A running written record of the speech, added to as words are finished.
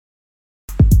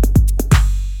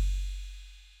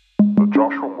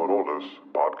Joshua Morola's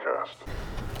podcast.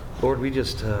 Lord, we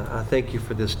just, I thank you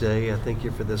for this day. I thank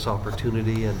you for this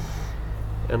opportunity.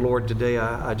 And Lord, today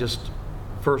I just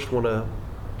first want to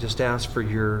just ask for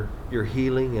your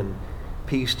healing and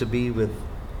peace to be with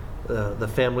the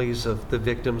families of the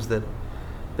victims that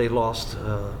they lost,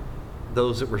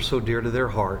 those that were so dear to their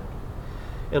heart.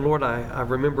 And Lord, I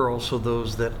remember also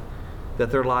those that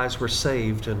their lives were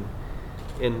saved, and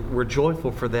we're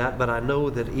joyful for that, but I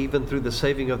know that even through the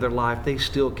saving of their life, they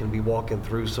still can be walking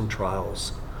through some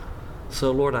trials. So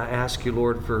Lord, I ask you,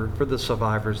 Lord, for the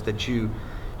survivors, that you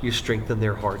strengthen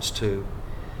their hearts too.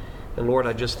 And Lord,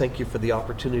 I just thank you for the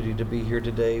opportunity to be here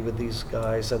today with these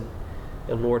guys. And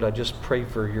Lord, I just pray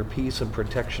for your peace and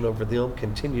protection over them.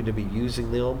 Continue to be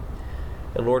using them.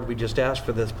 And Lord, we just ask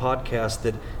for this podcast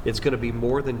that it's going to be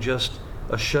more than just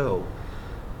a show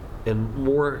and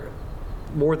more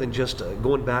than just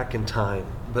going back in time.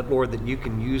 But Lord, that you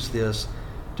can use this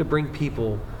to bring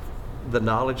people the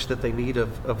knowledge that they need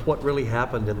of what really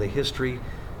happened in the history,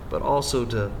 but also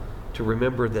to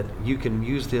remember that you can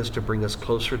use this to bring us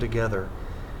closer together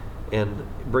and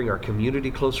bring our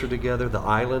community closer together, the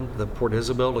island, the Port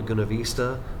Isabel, Laguna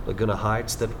Vista, Laguna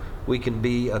Heights, that we can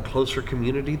be a closer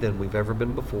community than we've ever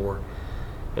been before.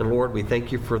 And Lord, we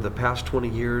thank you for the past 20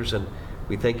 years, and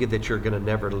we thank you that you're going to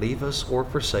never leave us or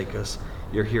forsake us.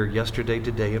 You're here yesterday,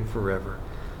 today, and forever.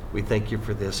 We thank you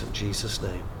for this in Jesus'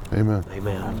 name. Amen.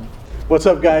 Amen. What's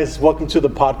up, guys? Welcome to the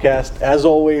podcast. As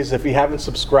always, if you haven't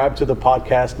subscribed to the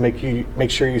podcast, make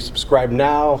sure you subscribe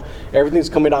now. Everything's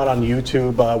coming out on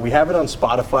YouTube. We have it on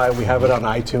Spotify. We have it on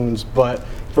iTunes. But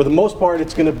for the most part,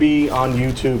 it's going to be on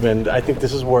YouTube. And I think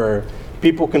this is where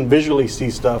people can visually see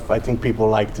stuff. I think people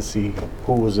like to see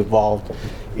who was involved,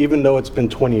 even though it's been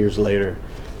 20 years later.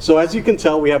 So as you can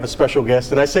tell, we have a special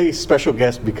guest. And I say special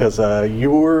guest because you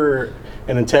were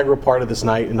an integral part of this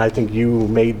night, and I think you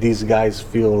made these guys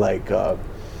feel like a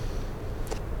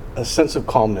sense of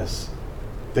calmness.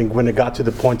 I think when it got to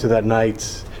the point of that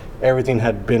night, everything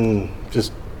had been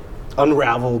just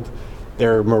unraveled.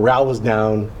 Their morale was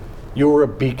down. You were a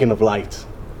beacon of light,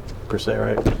 per se,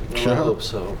 right? I hope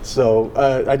so. So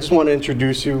I just want to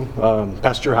introduce you,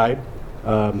 Pastor Hyde.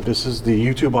 This is the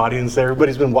YouTube audience.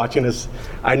 Everybody's been watching this.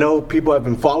 I know people have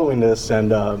been following this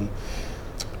and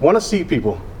want to see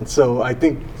people. So I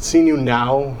think seeing you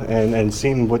now and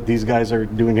seeing what these guys are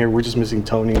doing here, we're just missing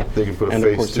Tony. They can put a and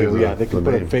face of course, to yeah, they can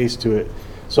put a face to it.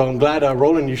 So I'm glad,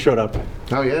 Roland, you showed up.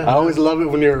 Oh, yeah. I always love it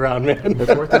when you're around, man.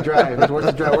 It's worth the drive. It's worth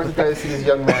the drive. Worth the drive to see this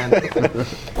young man.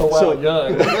 Oh, wow, So-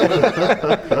 young.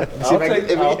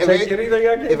 I'll take anything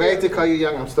I can If I get. had to call you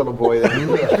young, I'm still a boy then.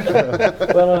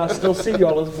 Well, I still see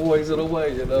y'all as boys in a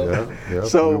way, you know. Yeah.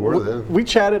 So we were then. we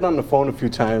chatted on the phone a few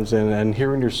times, and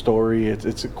hearing your story,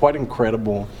 it's quite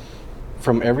incredible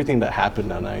from everything that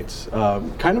happened that night.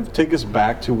 Kind of take us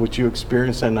back to what you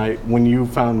experienced that night when you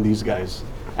found these guys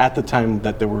at the time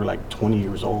that they were like 20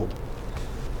 years old.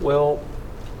 Well,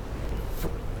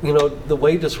 you know, the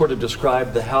way to sort of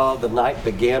describe how the night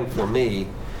began for me,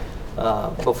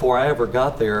 before I ever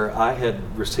got there, I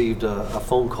had received a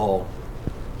phone call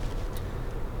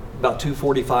about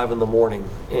 2:45 in the morning,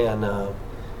 and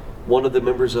one of the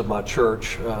members of my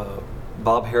church,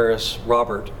 Robert Harris,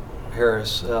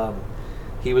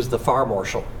 he was the fire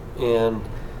marshal, and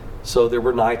so there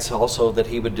were nights also that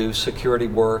he would do security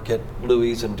work at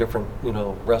Louis and different,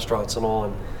 restaurants and all.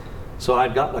 And so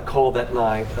I'd gotten a call that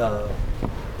night.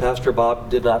 Pastor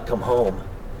Bob did not come home,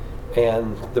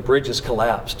 and the bridge has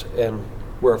collapsed, and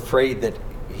we're afraid that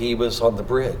he was on the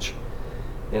bridge.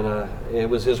 And it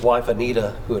was his wife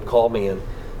Anita who had called me,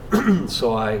 and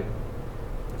so I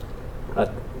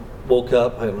woke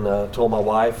up and told my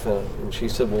wife, and she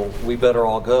said, "Well, we better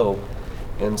all go."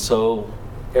 And so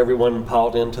everyone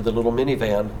piled into the little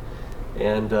minivan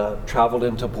and traveled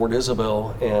into Port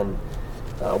Isabel, and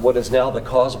what is now the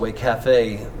Causeway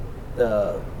Cafe,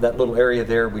 that little area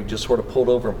there, we just sort of pulled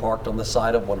over and parked on the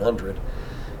side of 100.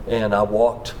 And I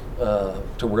walked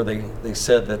to where they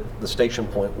said that the station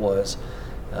point was,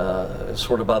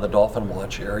 sort of by the Dolphin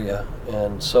Watch area.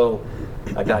 And so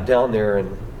I got down there,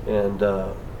 and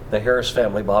the Harris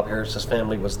family, Bob Harris's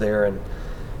family, was there, and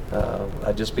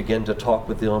I just began to talk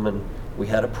with them, and we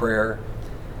had a prayer.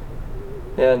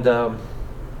 And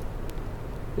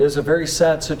it was a very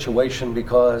sad situation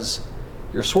because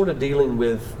you're sort of dealing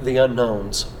with the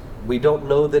unknowns. We don't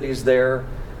know that he's there,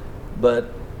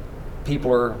 but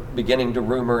people are beginning to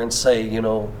rumor and say,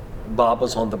 Bob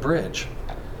was on the bridge.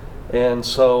 And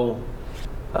so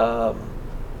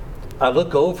I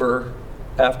look over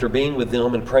after being with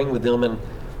them and praying with them, and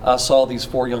I saw these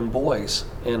 4 young boys,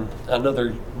 and I know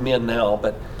they're men now,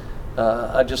 but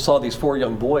I just saw these 4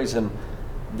 young boys, and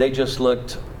they just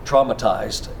looked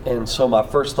traumatized. And so my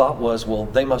first thought was, well,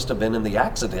 they must have been in the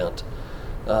accident.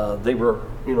 They were,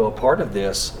 a part of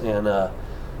this. And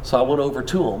so I went over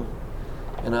to them,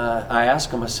 and I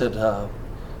asked them, I said,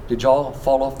 did y'all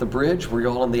fall off the bridge? Were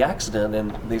y'all in the accident?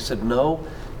 And they said no,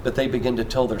 but they began to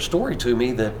tell their story to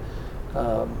me that,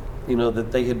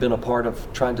 that they had been a part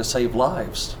of trying to save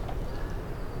lives.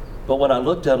 But when I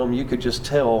looked at them, you could just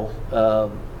tell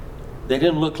they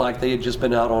didn't look like they had just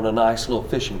been out on a nice little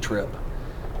fishing trip.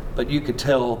 But you could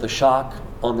tell the shock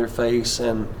on their face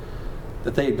and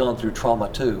that they had gone through trauma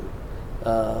too,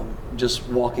 just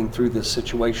walking through this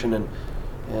situation.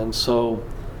 And so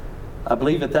I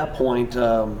believe at that point,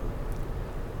 I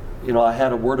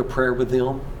had a word of prayer with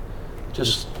them,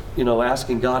 just,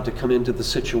 asking God to come into the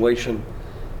situation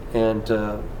and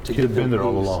to He had been there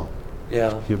all along.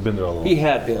 Yeah. He had been there all along. He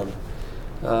had been.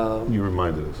 You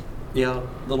reminded us. Yeah,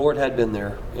 the Lord had been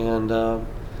there. And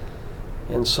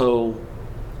so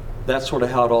that's sort of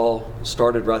how it all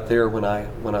started right there. When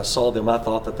I saw them, I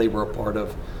thought that they were a part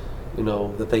of,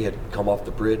 that they had come off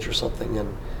the bridge or something.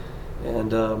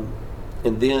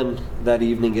 And then that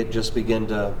evening it just began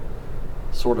to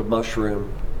sort of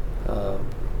mushroom.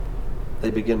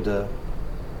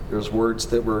 There's words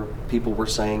that people were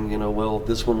saying, well,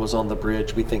 this one was on the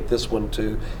bridge. We think this one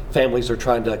too. Families are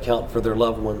trying to account for their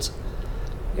loved ones.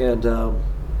 And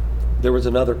there was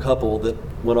another couple that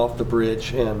went off the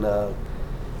bridge, and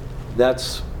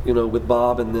that's, with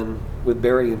Bob, and then with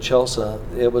Barry and Chelsea,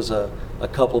 it was a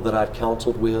couple that I'd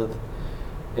counseled with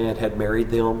and had married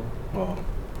them. Wow.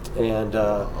 And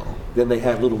then they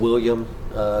had little William.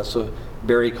 So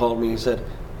Barry called me. He said,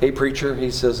 "Hey, preacher,"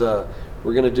 he says,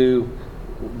 "we're going to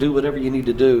do whatever you need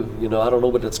to do. I don't know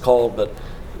what it's called, but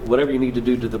whatever you need to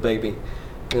do to the baby."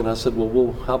 And I said,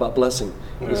 well, how about blessing?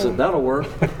 He said, "That'll work."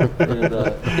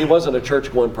 And he wasn't a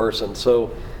church-going person, so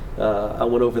I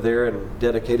went over there and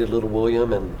dedicated little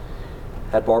William and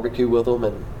had barbecue with them.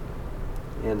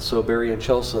 And so Barry and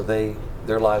Chelsea,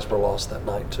 their lives were lost that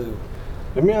night too.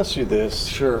 Let me ask you this.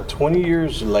 Sure. 20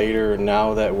 years later,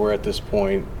 now that we're at this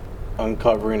point,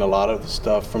 uncovering a lot of the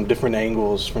stuff from different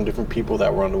angles, from different people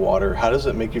that were underwater, how does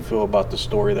it make you feel about the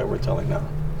story that we're telling now?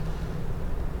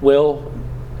 Well,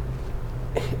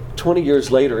 20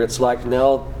 years later, it's like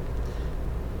now,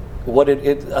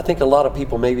 I think a lot of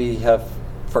people maybe have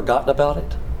forgotten about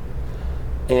it.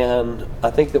 And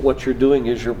I think that what you're doing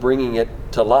is you're bringing it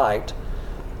to light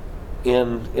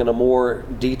in a more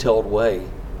detailed way,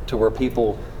 to where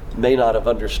people may not have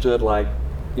understood, like,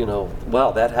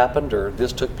 wow, that happened, or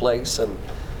this took place.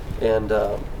 And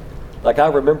like I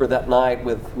remember that night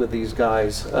with these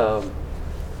guys, the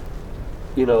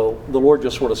Lord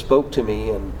just sort of spoke to me.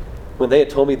 And when they had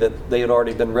told me that they had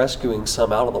already been rescuing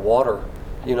some out of the water,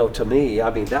 to me, I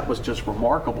mean, that was just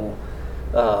remarkable.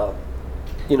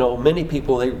 Many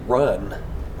people, they run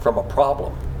from a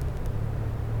problem,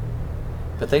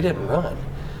 but they didn't run.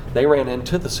 They ran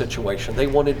into the situation. They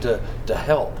wanted to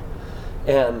help.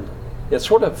 And it's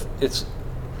sort of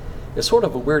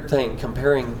a weird thing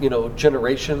comparing,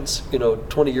 generations,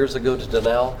 20 years ago to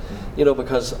now,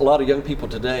 because a lot of young people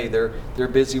today, they're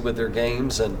busy with their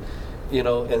games, and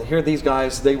here these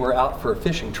guys, they were out for a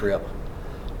fishing trip.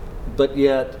 But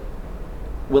yet,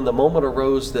 when the moment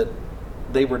arose that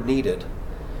they were needed,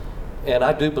 and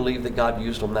I do believe that God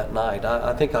used them that night.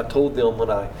 I think I told them when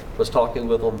I was talking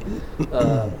with them,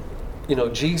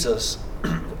 Jesus,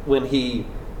 when he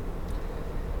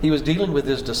was dealing with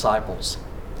his disciples.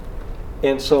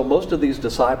 And so most of these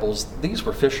disciples, these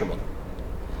were fishermen.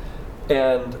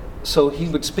 And so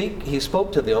he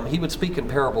spoke to them. He would speak in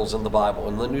parables in the Bible.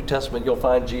 In the New Testament, you'll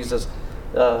find Jesus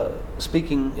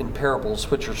speaking in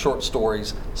parables, which are short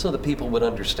stories, so that people would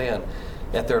understand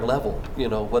at their level,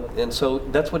 and so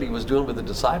that's what he was doing with the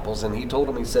disciples. And he told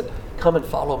them, he said, "Come and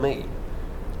follow me,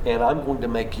 and I'm going to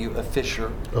make you a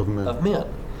fisher of men."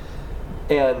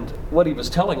 And what he was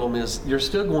telling them is, you're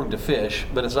still going to fish,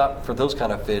 but it's not for those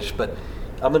kind of fish, but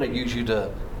I'm going to use you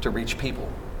to reach people.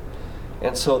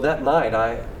 And so that night,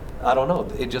 I don't know,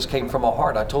 it just came from my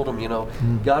heart. I told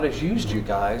him, God has used you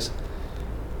guys,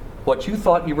 what you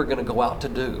thought you were going to go out to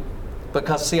do.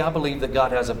 Because, see, I believe that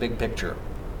God has a big picture.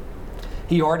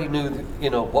 He already knew,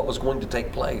 what was going to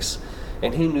take place.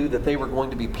 And he knew that they were going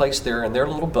to be placed there in their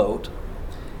little boat.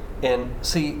 And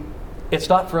see, it's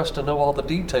not for us to know all the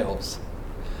details.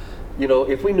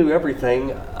 If we knew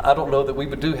everything, I don't know that we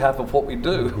would do half of what we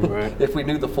do. Right. If we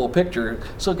knew the full picture.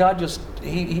 So God just,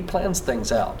 he plans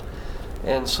things out.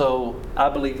 And so I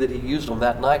believe that he used them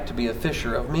that night to be a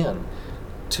fisher of men,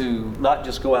 to not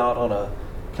just go out on a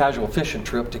casual fishing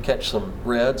trip to catch some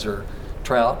reds or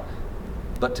trout,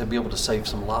 but to be able to save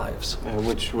some lives.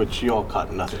 Which you all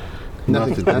caught nothing.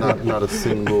 Nothing, not a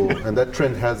single, and that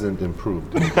trend hasn't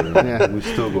improved. Yeah. We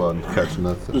still go out and catch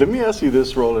nothing. Let me ask you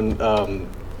this, Roland.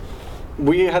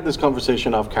 We had this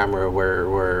conversation off camera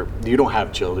where you don't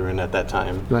have children at that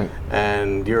time, Right.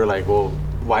 And you're like, well,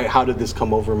 why? How did this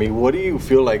come over me? What do you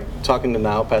feel like talking to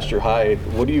now, Pastor Hyde?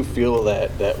 What do you feel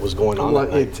that was going on? Well,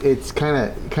 that night? it's kind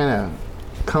of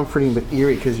comforting but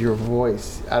eerie because your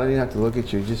voice. I don't even have to look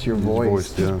at you. Just your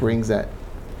voice just brings that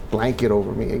blanket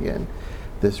over me again.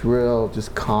 This real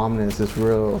just calmness. This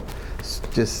real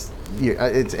just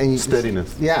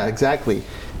Steadiness. Yeah, exactly.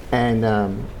 And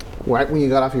right when you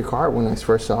got off your car, when I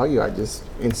first saw you, I just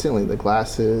instantly the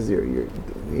glasses,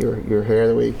 your hair,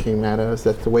 the way it came at us.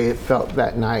 That's the way it felt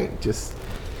that night. Just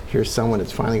here's someone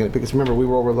that's finally going to pick us. Remember, we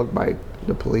were overlooked by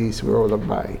the police. We were overlooked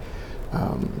by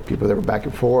people that were back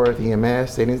and forth,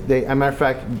 EMS. As a matter of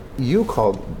fact, you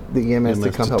called the EMS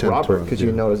to come help Robert because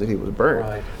you noticed that he was burned.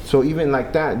 Right. So even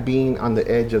like that, being on the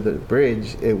edge of the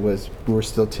bridge, we were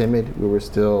still timid. We were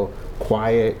still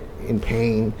quiet, in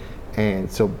pain.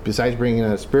 And so besides bringing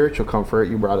us spiritual comfort,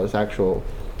 you brought us actual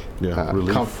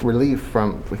relief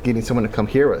from getting someone to come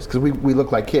hear us. Because we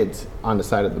look like kids on the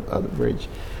side of the bridge.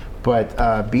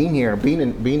 But being here, being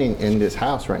in this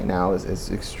house right now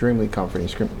is extremely comforting,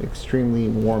 extremely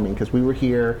warming. Because we were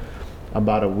here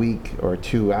about a week or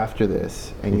two after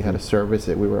this, and you had a service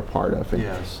that we were a part of. And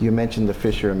you mentioned the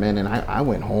fishermen, and I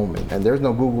went home, and there's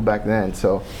no Google back then,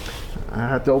 so I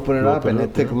had to open it up, and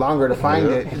it took longer to find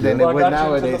it than it would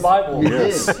nowadays. The Bible. You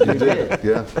did.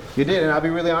 Yeah. You did, and I'll be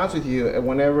really honest with you.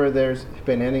 Whenever there's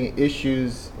been any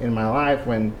issues in my life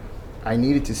when I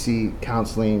needed to see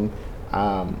counseling,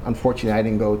 unfortunately, I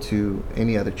didn't go to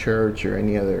any other church or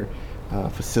any other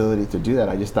facility to do that.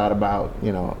 I just thought about,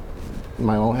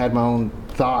 had my own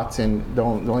thoughts, and the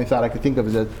only thought I could think of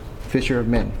is a fisher of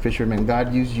men.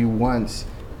 God used you once.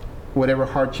 Whatever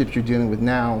hardships you're dealing with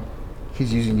now,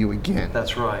 He's using you again.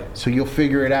 That's right. So you'll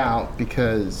figure it out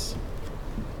because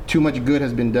too much good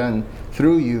has been done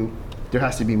through you. There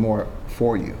has to be more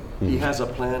for you. He has a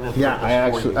plan and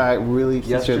purpose for you. I really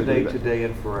sincerely Yesterday, believe that. today,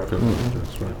 and forever.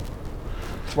 That's right.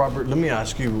 Robert, let me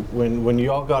ask you, when you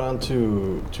all got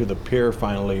onto the pier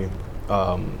finally,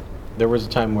 there was a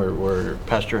time where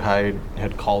Pastor Hyde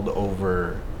had called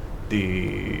over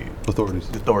the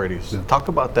authorities. Yeah. Talk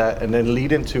about that, and then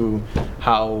lead into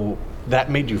how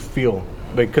that made you feel,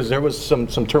 because there was some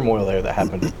turmoil there that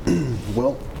happened.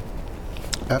 Well,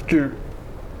 after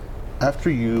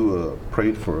you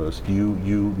prayed for us,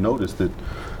 you noticed that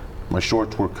my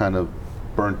shorts were kind of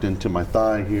burnt into my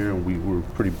thigh here, and we were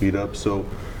pretty beat up. So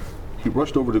he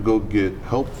rushed over to go get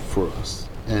help for us.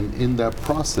 And in that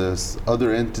process,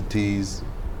 other entities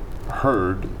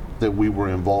heard that we were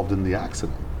involved in the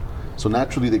accident. So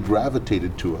naturally, they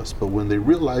gravitated to us. But when they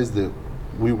realized that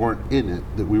we weren't in it,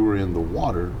 that we were in the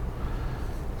water,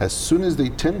 as soon as they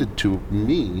tended to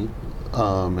me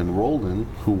and Roland,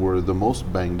 who were the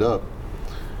most banged up,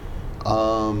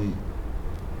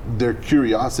 their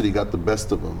curiosity got the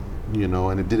best of them,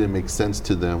 and it didn't make sense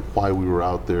to them why we were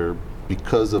out there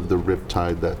because of the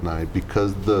riptide that night,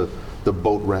 because the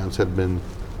boat ramps had been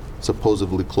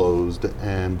supposedly closed.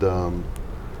 And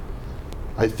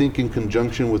I think in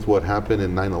conjunction with what happened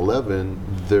in 9/11,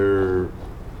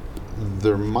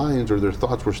 their minds or their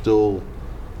thoughts were still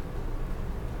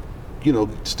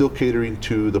catering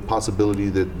to the possibility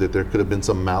that there could have been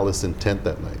some malice intent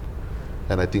that night.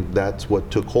 And I think that's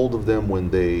what took hold of them when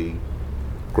they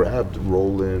grabbed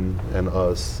Roland and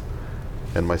us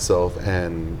and myself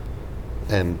and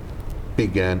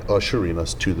began ushering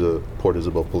us to the Port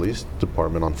Isabel Police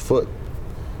Department on foot.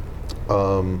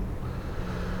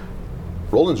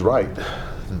 Roland's right.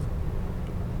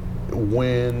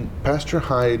 When Pastor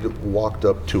Hyde walked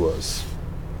up to us,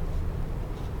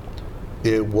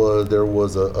 there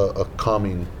was a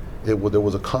calming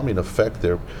effect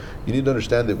there. You need to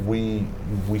understand that we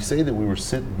say that we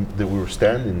were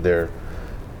standing there,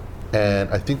 and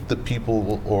I think the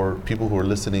people who are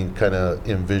listening kind of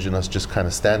envision us just kind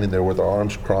of standing there with our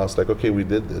arms crossed, like, okay, we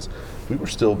did this. We were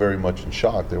still very much in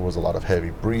shock. There was a lot of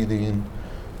heavy breathing.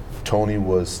 Tony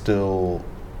was still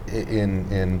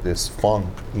in this funk.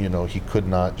 He could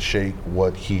not shake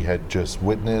what he had just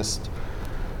witnessed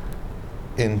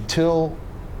until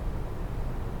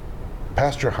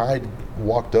Pastor Hyde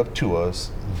walked up to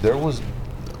us. There was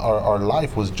our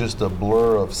life was just a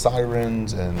blur of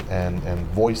sirens and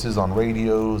voices on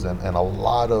radios and a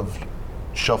lot of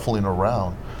shuffling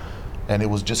around, and it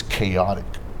was just chaotic.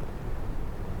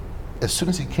 As soon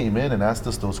as he came in and asked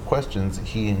us those questions,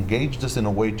 he engaged us in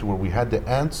a way to where we had to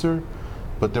answer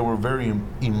but there were very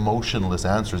emotionless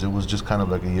answers. It was just kind of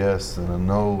like a yes and a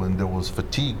no, and there was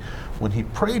fatigue. When he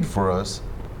prayed for us,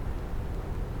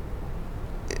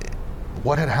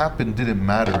 what had happened didn't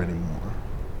matter anymore.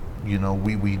 You know,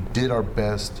 we did our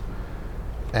best,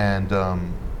 and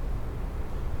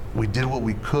we did what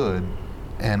we could,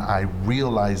 and I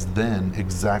realized then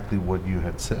exactly what you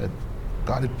had said.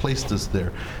 God had placed us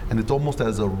there, and it's almost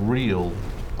as a reel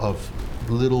of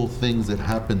little things that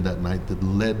happened that night that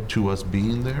led to us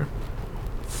being there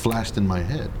flashed in my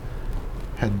head.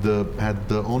 Had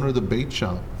the owner of the bait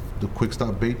shop, the Quick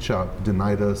Stop bait shop,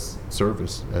 denied us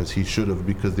service, as he should have,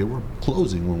 because they were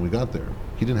closing when we got there.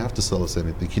 He didn't have to sell us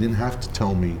anything. He didn't have to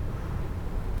tell me,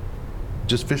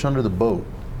 just fish under the boat.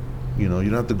 You know, you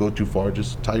don't have to go too far.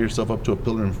 Just tie yourself up to a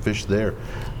pillar and fish there.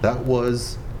 That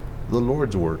was the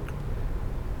Lord's work.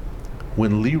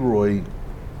 When Leroy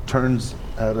turns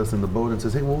at us in the boat and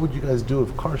says, hey, what would you guys do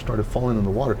if cars started falling in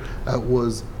the water? That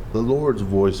was the Lord's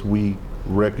voice we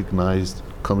recognized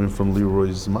coming from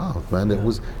Leroy's mouth, man. It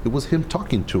was him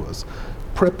talking to us,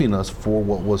 prepping us for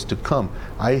what was to come.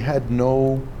 I had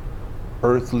no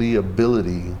earthly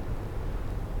ability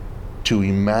to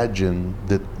imagine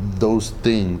that those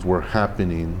things were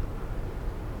happening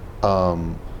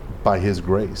by his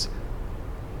grace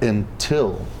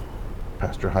until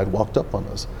Pastor Hyde walked up on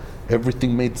us.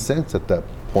 Everything made sense at that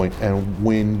point. And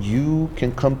when you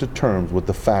can come to terms with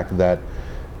the fact that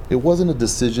it wasn't a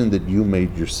decision that you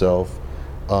made yourself,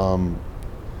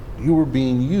 you were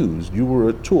being used. You were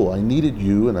a tool. I needed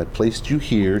you, and I placed you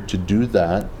here to do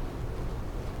that.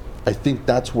 I think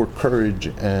that's where courage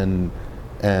and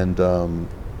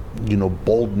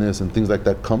boldness and things like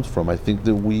that comes from. I think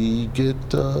that we get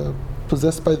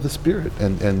possessed by the Spirit,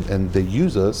 and they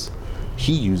use us.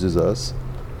 He uses us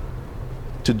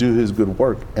to do his good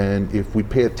work, and if we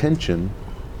pay attention,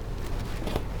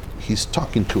 he's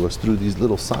talking to us through these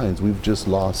little signs. We've just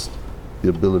lost the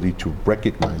ability to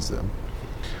recognize them.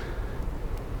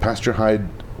 Pastor Hyde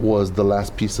was the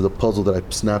last piece of the puzzle that I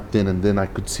snapped in, and then I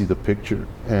could see the picture,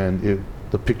 and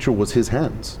the picture was his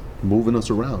hands moving us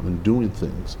around and doing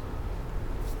things.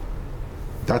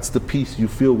 That's the peace you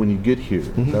feel when you get here.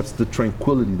 Mm-hmm. That's the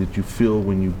tranquility that you feel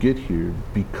when you get here,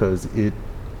 because it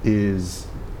is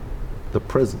the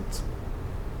presence,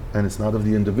 and it's not of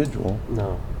the individual,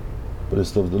 No. but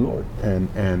it's of the Lord,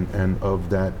 and of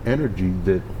that energy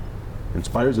that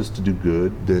inspires us to do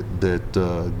good,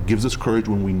 that gives us courage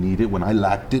when we need it. When I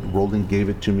lacked it, Roland gave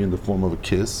it to me in the form of a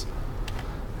kiss.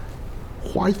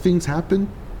 Why things happen?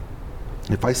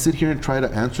 If I sit here and try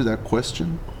to answer that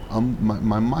question,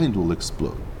 my mind will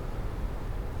explode.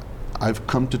 I've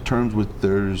come to terms with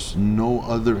there's no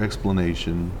other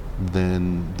explanation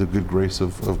than the good grace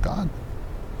of God.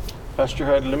 Pastor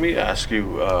Hyde, let me ask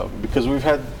you, because we've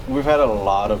had a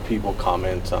lot of people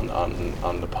comment on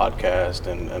the podcast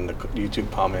and the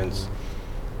YouTube comments.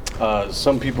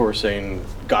 Some people are saying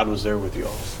God was there with you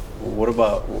all. What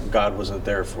about God wasn't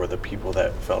there for the people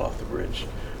that fell off the bridge?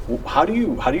 How do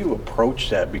you approach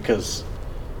that? Because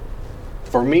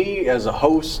for me, as a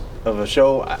host of a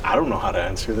show, I don't know how to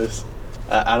answer this.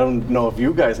 I don't know if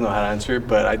you guys know how to answer it,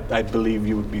 but I believe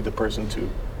you would be the person to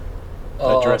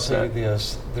address I'll tell that. you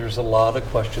this, there's a lot of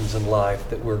questions in life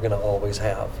that we're going to always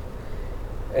have.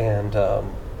 And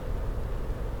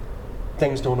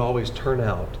things don't always turn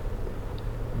out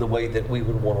the way that we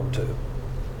would want them to.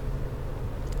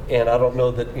 And I don't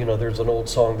know that, there's an old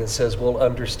song that says we'll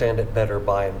understand it better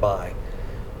by and by.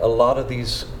 A lot of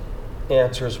these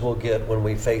answers we'll get when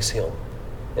we face Him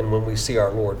and when we see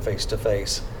our Lord face to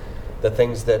face. The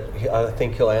things that I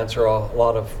think He'll answer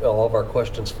all of our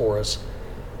questions for us.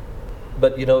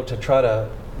 But, to try to,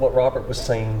 what Robert was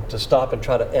saying, to stop and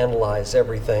try to analyze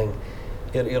everything,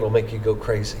 it'll make you go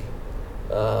crazy.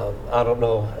 I don't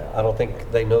know, I don't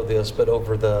think they know this, but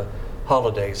over the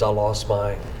holidays, I lost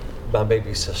my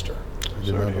baby sister.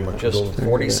 Just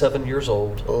 47 years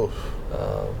old. Oh.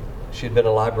 She'd been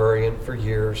a librarian for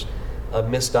years. A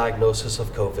misdiagnosis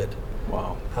of COVID.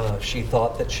 Wow. She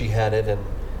thought that she had it,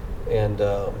 and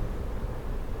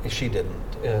she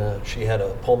didn't. She had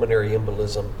a pulmonary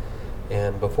embolism,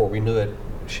 and before we knew it,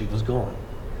 she was gone.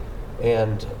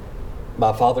 And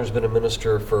my father's been a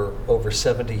minister for over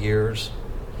 70 years.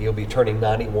 He'll be turning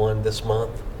 91 this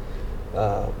month.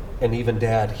 And even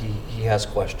Dad, he has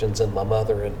questions, and my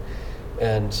mother.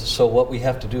 And so what we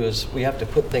have to do is we have to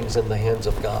put things in the hands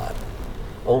of God.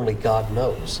 Only God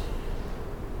knows.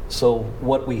 So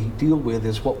what we deal with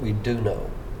is what we do know.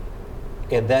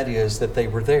 And that is that they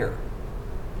were there.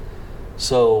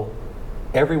 So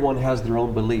everyone has their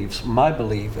own beliefs. My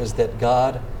belief is that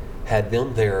God had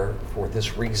them there for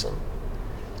this reason.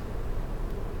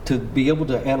 to be able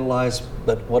to analyze,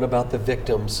 but what about the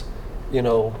victims? You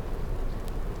know,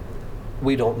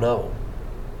 we don't know.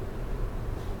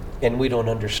 And we don't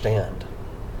understand.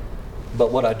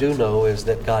 But what I do know is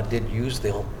that God did use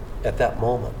them at that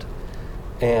moment.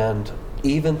 And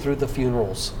even through the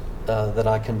funerals that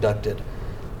I conducted,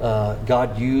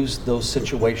 God used those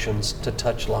situations to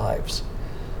touch lives.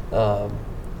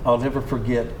 I'll never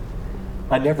forget,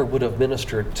 I never would have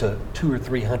ministered to 200 or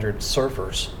 300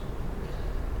 surfers,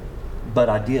 but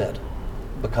I did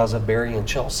because of Barry and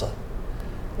Chelsea.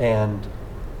 And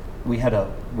we had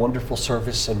a wonderful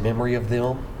service in memory of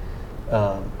them.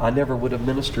 I never would have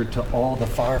ministered to all the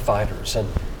firefighters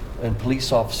and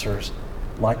police officers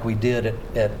like we did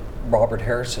at Robert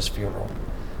Harris's funeral.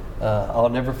 I'll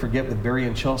never forget with Barry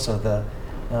and Chelsea, there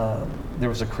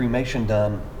was a cremation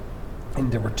done, and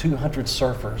there were 200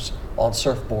 surfers on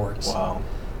surfboards. Wow.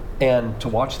 And to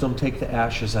watch them take the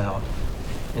ashes out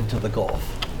into the Gulf.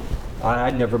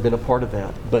 I'd never been a part of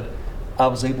that, but I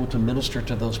was able to minister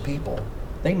to those people.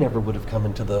 They never would have come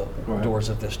into the doors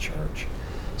of this church.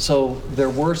 So there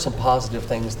were some positive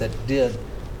things that did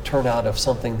turn out of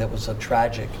something that was a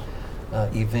tragic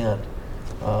event.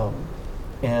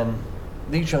 And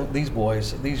these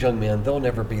young men, they'll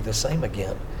never be the same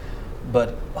again.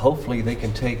 But hopefully they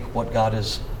can take what God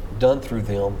has done through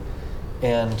them,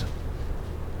 and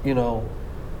you know,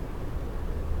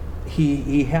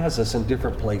 He has us in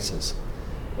different places,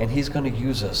 and He's going to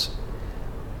use us.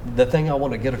 The thing I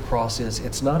want to get across is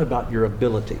it's not about your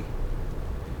ability,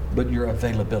 but your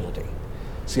availability.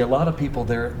 See, a lot of people,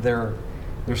 they're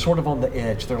sort of on the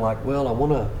edge. They're like, well, I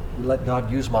want to let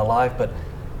God use my life, but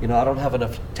you know, I don't have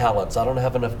enough talents. I don't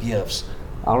have enough gifts.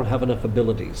 I don't have enough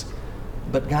abilities.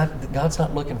 But God's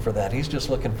not looking for that. He's just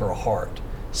looking for a heart,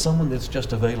 someone that's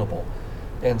just available.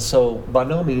 And so, by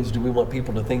no means do we want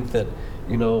people to think that,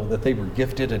 you know, that they were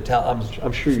gifted and talented.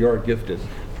 I'm sure you are gifted.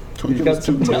 Don't give us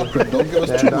too much credit. Don't give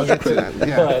us too much credit.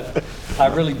 But I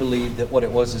really believe that what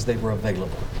it was is they were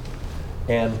available.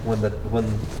 And when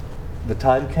the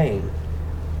time came,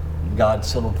 God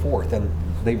sent them forth, and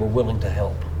they were willing to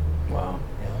help. Wow.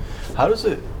 Yeah. How does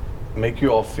it make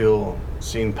you all feel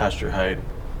seeing Pastor Hyde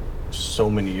so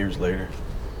many years later?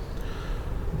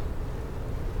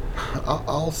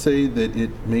 I'll say that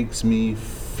it makes me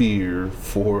fear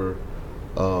for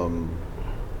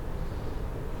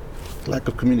lack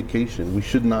of communication. We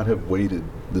should not have waited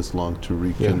this long to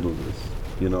rekindle this.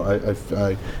 You know,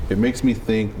 it makes me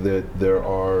think that there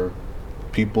are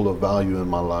people of value in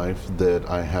my life that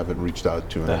I haven't reached out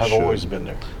to. That have always been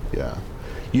there. Yeah.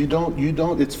 You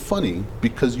don't, it's funny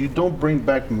because you don't bring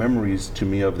back memories to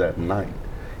me of that night.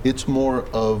 It's more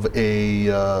of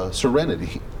a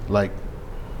serenity. Like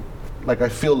I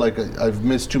feel like I've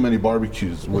missed too many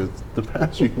barbecues with the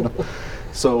pastor, you know.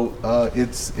 So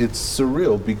it's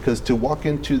surreal because to walk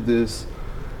into this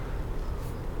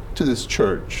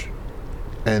church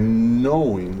and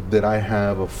knowing that I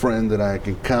have a friend that I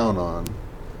can count on,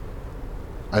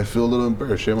 I feel a little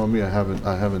embarrassed. Shame on me. I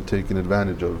haven't taken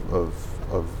advantage of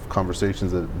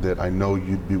conversations that I know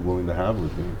you'd be willing to have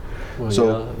with me. Well,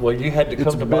 So yeah. Well, you had to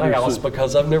come to my house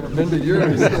because I've never been to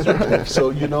yours. So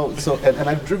you know, and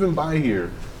I've driven by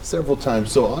here several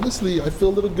times. So honestly, I feel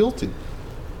a little guilty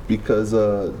because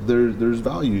there's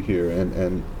value here,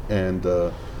 and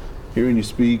hearing you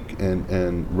speak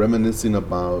and reminiscing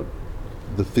about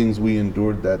the things we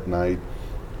endured that night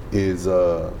is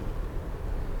that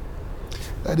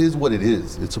is what it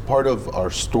is. It's a part of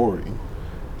our story.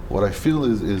 What I feel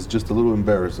is just a little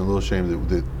embarrassed and a little ashamed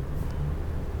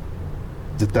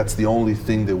that's the only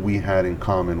thing that we had in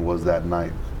common was that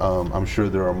night. I'm sure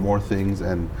there are more things,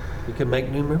 and We can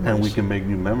make new memories. we can make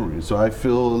new memories. So I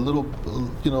feel a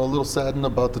little saddened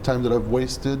about the time that I've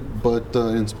wasted, but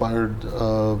inspired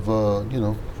of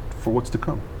for what's to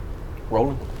come.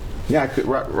 Roland? Yeah,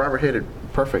 Robert hit it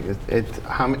perfect.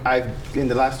 I've in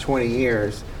the last 20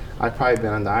 years, I've probably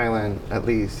been on the island at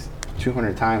least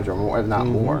 200 times or more, if not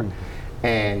more.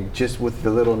 And just with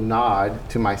the little nod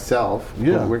to myself,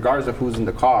 regardless of who's in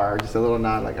the car, just a little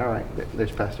nod, like, all right,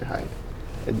 there's Pastor Hyde.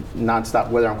 And nonstop,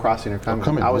 whether I'm crossing or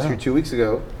coming. I was here 2 weeks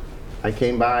ago. I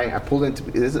came by, I pulled into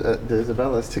the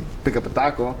Isabella's to pick up a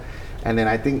taco, and then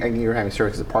I think you were having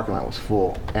service because the parking lot was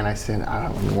full. And I said,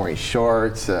 I'm wearing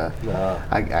shorts.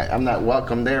 I'm not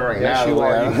welcome there right now. Yes, you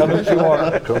are. You come as you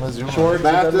are. Come as you are. Shorts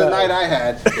But after and the a night I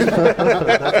had.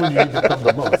 That's when you need to come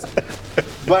the most.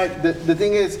 But the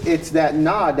thing is, it's that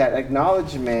nod, that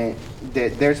acknowledgement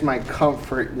that there's my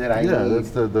comfort that I Yeah, need that's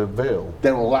the veil.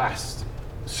 that will last.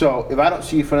 So if I don't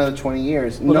see you for another 20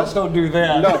 years, Well, let's don't do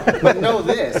that. No, but know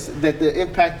this, that the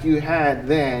impact you had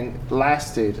then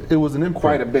lasted It was an imprint.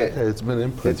 quite a bit. Yeah, it's been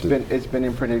imprinted. It's been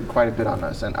imprinted quite a bit on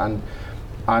us, and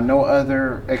on no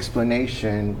other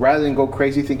explanation. Rather than go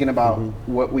crazy thinking about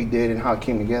what we did and how it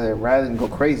came together, rather than go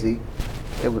crazy,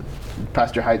 it was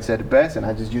Pastor Hyde said it best, and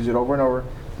I just use it over and over: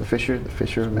 the fisher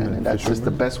of men, and that's just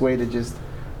the best way to just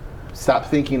stop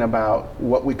thinking about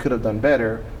what we could have done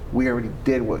better. We already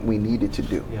did what we needed to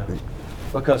do. Yeah.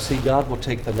 Because see, God will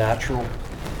take the natural,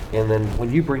 and then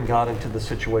when you bring God into the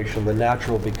situation, the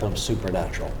natural becomes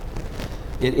supernatural.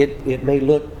 It may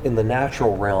look in the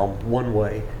natural realm one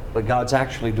way, but God's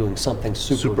actually doing something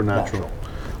supernatural.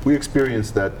 We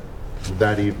experienced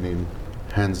that evening,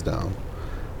 hands down.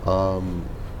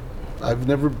 I've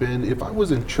never been, if I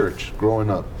was in church growing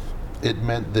up, it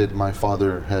meant that my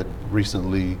father had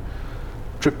recently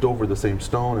tripped over the same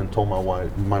stone and told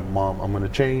my mom, I'm going to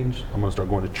change, I'm going to start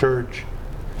going to church,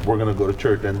 we're going to go to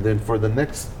church. And then for the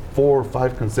next 4 or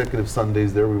 5 consecutive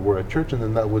Sundays there we were at church, and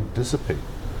then that would dissipate.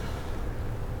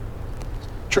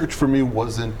 Church for me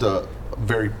wasn't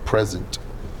very present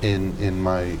in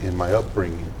my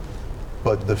upbringing,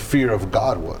 but the fear of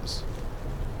God was.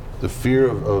 The fear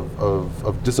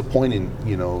of disappointing,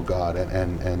 God,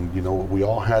 and we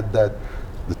all had the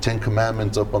 10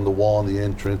 Commandments up on the wall in the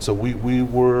entrance. So we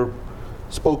were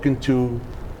spoken to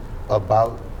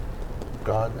about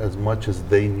God as much as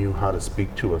they knew how to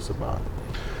speak to us about it.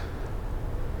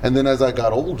 And then as I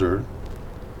got older,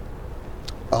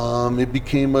 it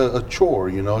became a chore,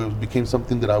 it became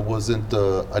something that I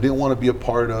didn't want to be a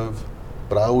part of,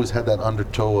 but I always had that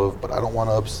undertow of, but I don't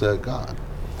want to upset God.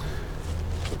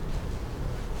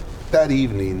 That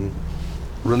evening,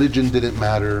 religion didn't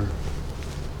matter.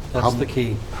 That's the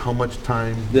key. How much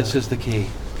time? This is the key.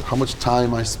 How much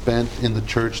time I spent in the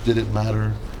church didn't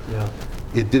matter. Yeah.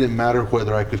 It didn't matter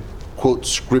whether I could quote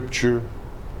scripture.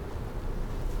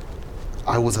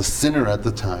 I was a sinner at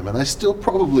the time, and I still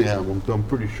probably am, I'm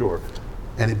pretty sure.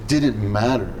 And it didn't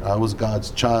matter. I was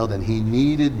God's child, and He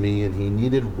needed me, and He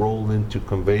needed Roland to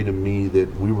convey to me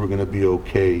that we were going to be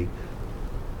okay.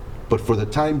 But for the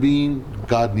time being,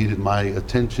 God needed my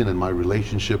attention and my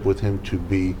relationship with Him to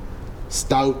be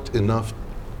stout enough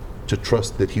to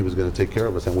trust that He was going to take care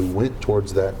of us. And we went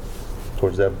towards that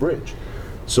bridge.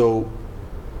 So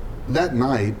that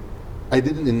night, I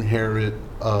didn't inherit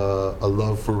a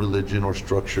love for religion or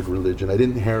structured religion. I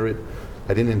didn't inherit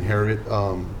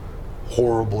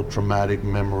horrible, traumatic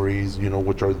memories,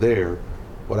 which are there.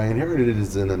 What I inherited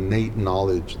is an innate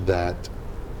knowledge that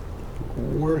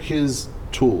we're His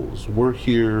tools. We're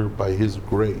here by His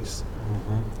grace.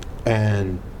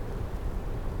 And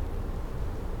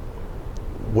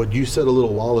what you said a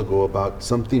little while ago about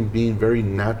something being very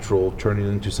natural turning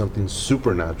into something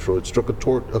supernatural, it struck a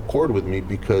chord with me,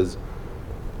 because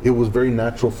it was very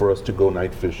natural for us to go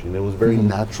night fishing. It was very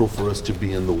natural for us to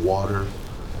be in the water.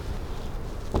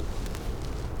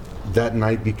 That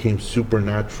night became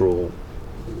supernatural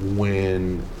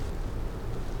when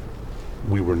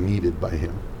we were needed by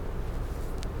Him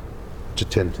to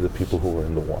tend to the people who were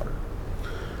in the water.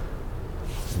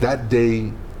 That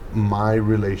day, my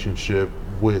relationship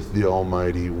with the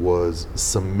Almighty was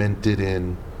cemented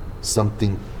in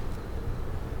something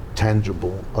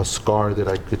tangible, a scar that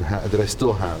I could have, that I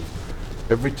still have.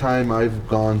 Every time I've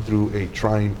gone through a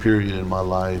trying period in my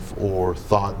life or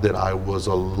thought that I was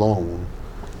alone,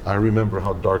 I remember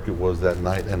how dark it was that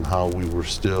night and how we were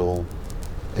still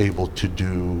able to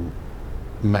do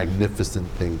magnificent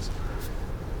things.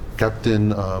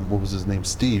 Captain, what was his name?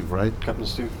 Steve, right? Captain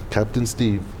Steve. Captain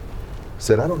Steve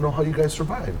said, I don't know how you guys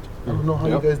survived. I don't know how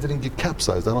you guys didn't get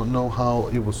capsized. I don't know how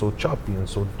it was so choppy and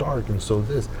so dark and so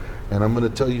this. And I'm going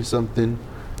to tell you something.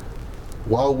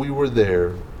 While we were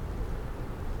there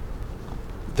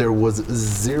was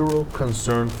zero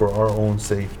concern for our own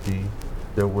safety.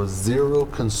 There was zero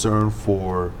concern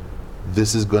for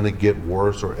this is going to get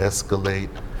worse or escalate.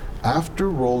 After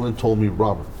Roland told me,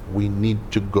 Robert, we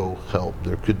need to go help.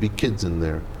 There could be kids in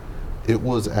there. It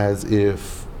was as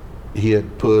if he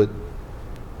had put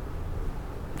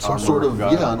some sort of,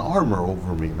 an armor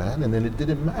over me, man. And then it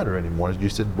didn't matter anymore. You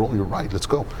said, Roland, you're right, let's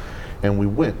go. And we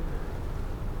went.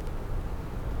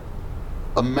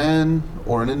 A man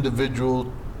or an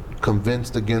individual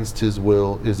convinced against his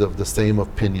will is of the same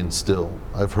opinion still.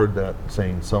 I've heard that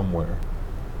saying somewhere.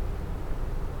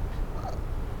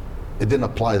 It didn't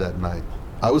apply that night.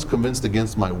 I was convinced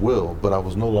against my will, but I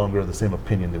was no longer of the same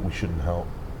opinion that we shouldn't help.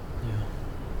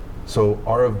 So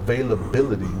our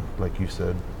availability, like you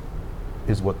said,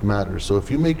 is what matters. So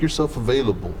if you make yourself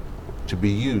available to be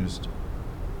used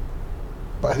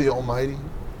by the Almighty,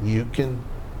 you can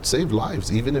save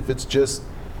lives, even if it's just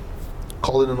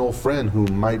calling an old friend who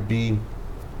might be,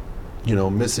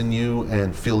 missing you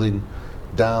and feeling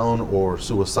down or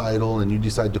suicidal, and you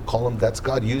decide to call him. That's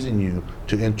God using you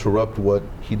to interrupt what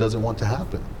he doesn't want to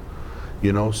happen.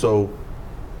 So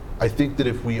I think that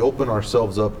if we open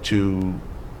ourselves up to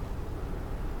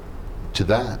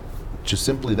that, just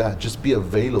simply that, just be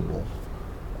available.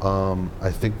 I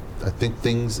think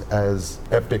things as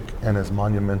epic and as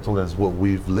monumental as what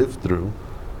we've lived through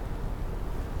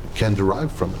can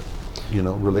derive from it.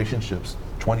 Relationships,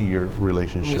 20-year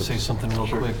relationships. Let me say something real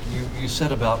quick. You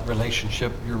said about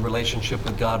your relationship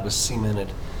with God was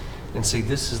cemented. And see,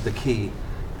 this is the key,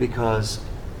 because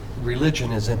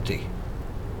religion is empty.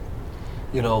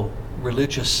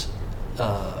 Religious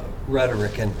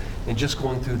rhetoric and just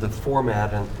going through the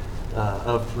format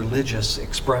of religious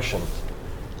expression.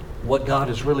 What God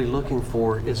is really looking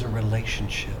for is a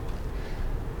relationship.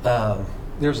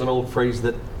 There's an old phrase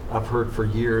that I've heard for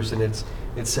years, and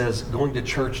it says, going to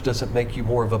church doesn't make you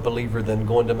more of a believer than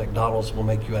going to McDonald's will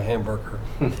make you a hamburger.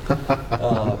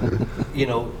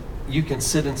 You can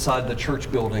sit inside the church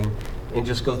building and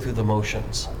just go through the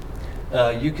motions.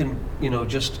 You can,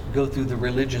 just go through the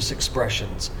religious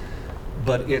expressions.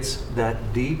 But it's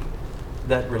that deep,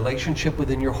 that relationship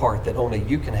within your heart that only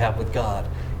you can have with God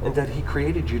and that he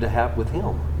created you to have with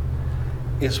him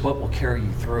is what will carry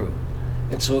you through.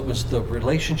 And so it was the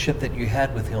relationship that you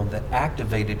had with him that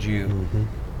activated you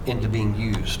into being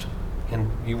used.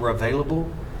 And you were available,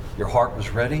 your heart was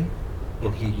ready,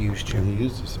 and he used you. And he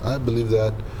used us. I believe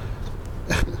that.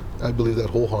 I believe that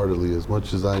wholeheartedly. As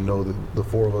much as I know that the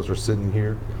four of us are sitting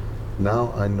here,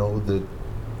 now I know that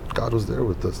God was there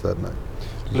with us that night.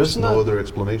 There's no other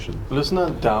explanation. Let's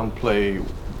not downplay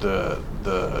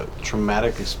the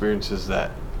traumatic experiences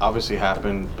that obviously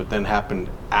happened, but then happened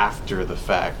after the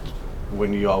fact,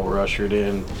 when you all were ushered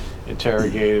in,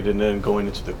 interrogated, and then going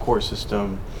into the court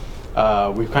system.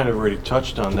 We've kind of already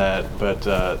touched on that, but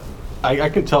I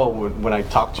can tell when I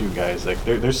talk to you guys, like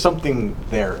there's something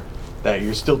there that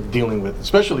you're still dealing with,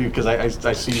 especially because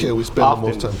I see you we spend often. the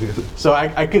most time together. So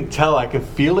I can tell, I can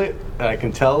feel it, and I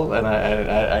can tell, and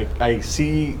I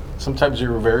see sometimes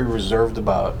you're very reserved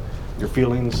about your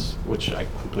feelings, which I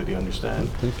completely understand.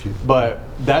 Thank you. But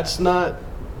that's not,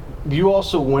 you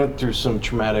also went through some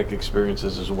traumatic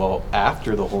experiences as well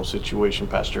after the whole situation,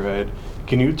 Pastor Hyde.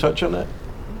 Can you touch on that?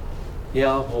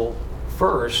 Yeah, well,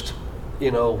 first,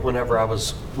 whenever I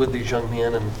was with these young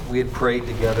men and we had prayed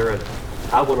together, and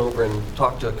I went over and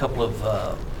talked to a couple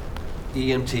of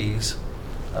EMTs.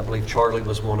 I believe Charlie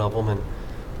was one of them, and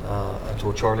I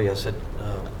told Charlie, I said,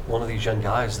 one of these young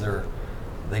guys,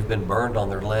 they've been burned on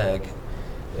their leg.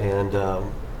 And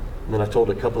then I told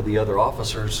a couple of the other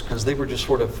officers, because they were just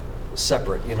sort of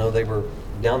separate, they were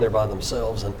down there by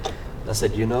themselves. And I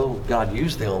said, God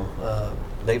used them.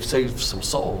 They've saved some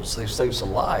souls. They've saved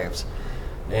some lives.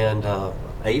 And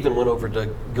I even went over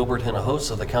to Gilbert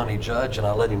Hinojosa, the county judge, and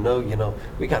I let him know,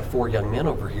 we got 4 young men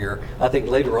over here. I think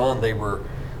later on they were,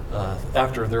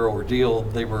 after their ordeal,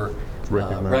 they were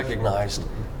recognized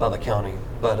by the county.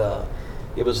 But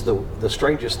it was the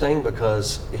strangest thing,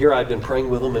 because here I'd been praying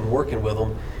with them and working with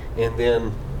them, and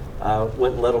then I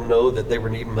went and let them know that they were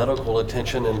needing medical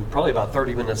attention, and probably about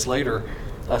 30 minutes later,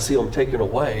 I see them taken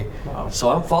away. Wow. So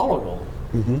I'm following them.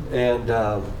 Mm-hmm. And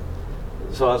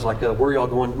so I was like, where are y'all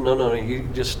going? No, you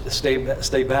just stay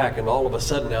back. And all of a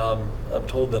sudden now I'm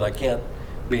told that I can't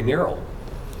be near them.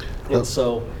 And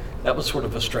so that was sort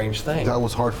of a strange thing. That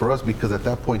was hard for us, because at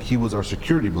that point he was our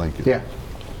security blanket. Yeah.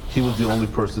 He was the only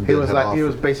person he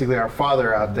was basically our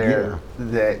father out there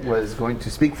that was going to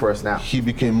speak for us now. He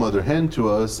became mother hen to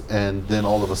us, and then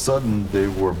all of a sudden they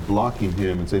were blocking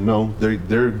him and saying, no,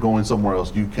 they're going somewhere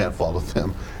else, you can't follow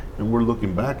them. And we're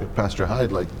looking back at Pastor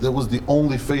Hyde like that was the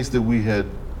only face that we had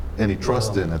any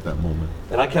trust in at that moment.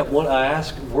 And I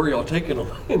asked, where y'all taking them?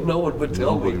 And no one would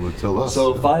tell me. Nobody would tell us.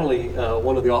 So finally,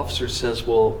 one of the officers says,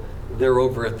 well, they're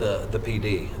over at the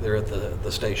PD. They're at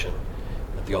the station,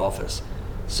 at the office.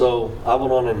 So I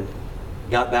went on and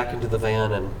got back into the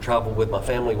van and traveled with my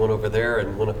family, went over there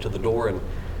and went up to the door,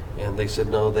 and they said,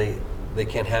 no, they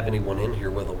can't have anyone in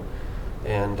here with them.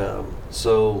 And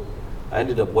so I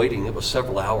ended up waiting. It was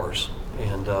several hours,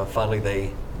 and finally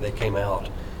they came out,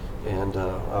 and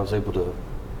I was able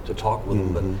to talk with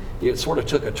them. But it sort of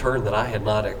took a turn that I had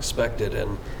not expected.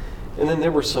 And then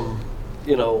there were some,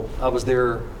 I was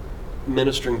there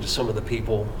ministering to some of the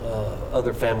people,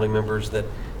 other family members, that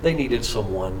they needed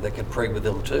someone that could pray with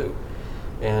them too.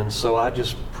 And so I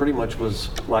just pretty much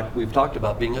was, like we've talked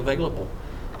about, being available.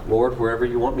 Lord, wherever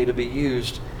you want me to be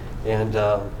used. And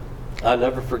I'll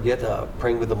never forget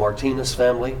praying with the Martinez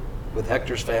family, with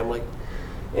Hector's family.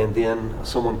 And then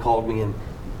someone called me and,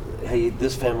 hey,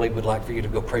 this family would like for you to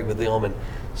go pray with them. And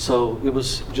so it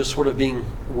was just sort of being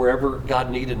wherever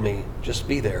God needed me, just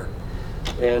be there.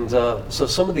 And so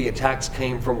some of the attacks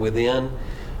came from within.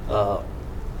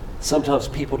 Sometimes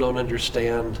people don't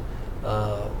understand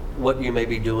what you may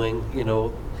be doing.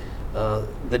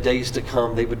 The days to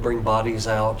come, they would bring bodies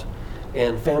out,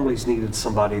 and families needed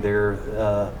somebody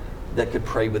there that could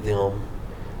pray with them,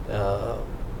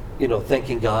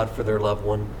 thanking God for their loved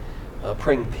one,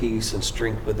 praying peace and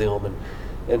strength with them.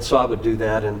 And so I would do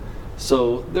that. And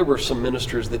so there were some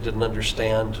ministers that didn't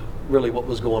understand really what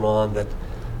was going on, that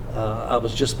I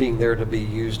was just being there to be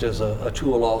used as a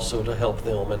tool also to help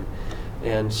them.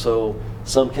 And so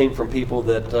some came from people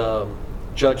that,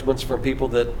 judgments from people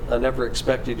that I never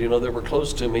expected, that were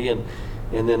close to me, and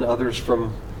then others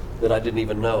from that I didn't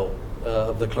even know,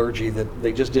 of the clergy, that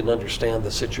they just didn't understand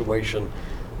the situation.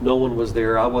 No one was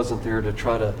there. I wasn't there to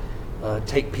try to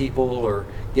take people or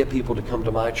get people to come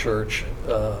to my church.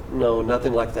 No,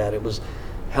 nothing like that. It was,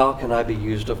 how can I be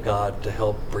used of God to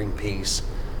help bring peace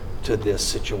to this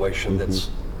situation that's,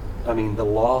 the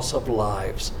loss of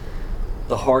lives,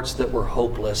 the hearts that were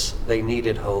hopeless, they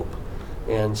needed hope.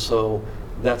 And so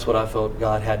that's what I felt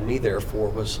God had me there for,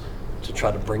 was to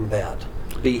try to bring that,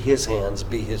 be His hands,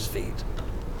 be His feet.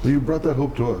 Well, you brought that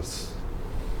hope to us,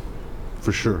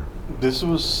 for sure. This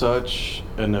was such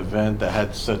an event that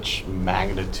had such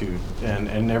magnitude, and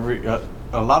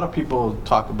a lot of people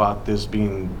talk about this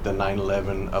being the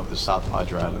 9/11 of the South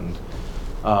Padre Island.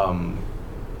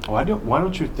 Why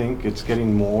don't you think it's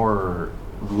getting more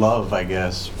love, I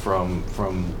guess, from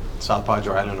South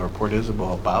Padre Island or Port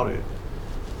Isabel about it?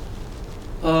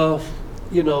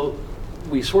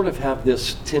 We sort of have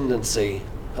this tendency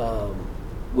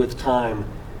with time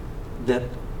that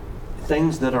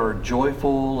things that are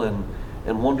joyful and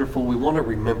wonderful, we want to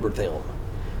remember them.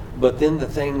 But then the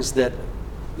things that,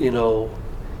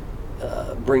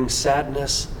 bring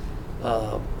sadness,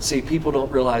 people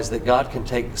don't realize that God can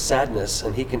take sadness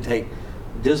and He can take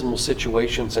dismal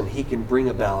situations and He can bring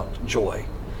about joy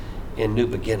and new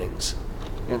beginnings.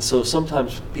 And so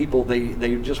sometimes people,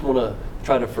 they just want to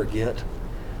try to forget.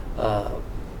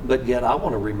 But yet I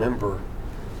want to remember,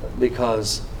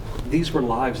 because these were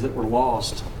lives that were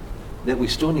lost, that we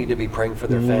still need to be praying for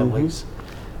their families.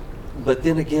 But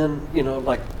then again, you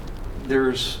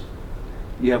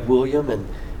have William, and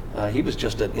he was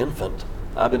just an infant.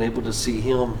 I've been able to see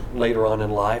him later on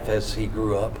in life as he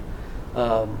grew up.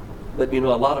 But a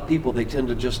lot of people, they tend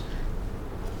to just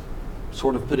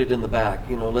sort of put it in the back,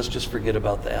 let's just forget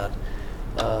about that.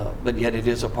 But yet it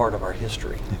is a part of our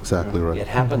history. Exactly right. It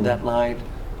happened that night.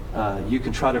 You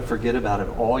can try to forget about it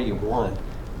all you want,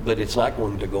 but it's not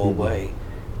going to go away.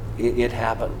 It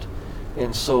happened.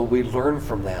 And so we learn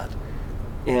from that.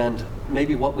 And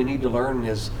maybe what we need to learn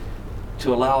is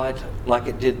to allow it, like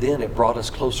it did then, it brought us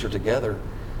closer together.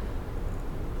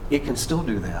 It can still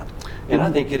do that. And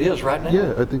I think it is right now.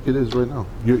 Yeah, I think it is right now.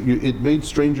 It made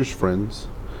strangers friends.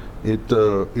 It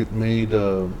made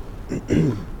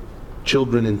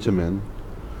children into men,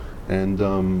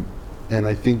 and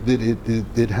I think that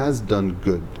it has done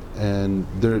good. And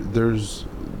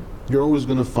you're always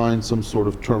going to find some sort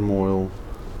of turmoil,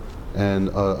 and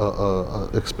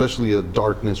especially a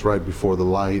darkness right before the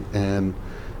light. And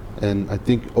I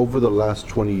think over the last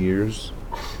 20 years,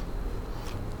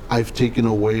 I've taken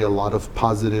away a lot of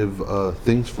positive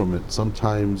things from it.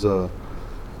 Sometimes, I've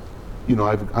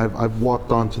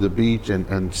walked onto the beach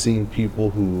and seen people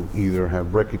who either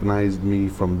have recognized me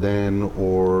from then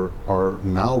or are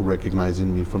now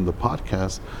recognizing me from the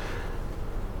podcast,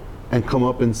 and come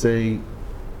up and say,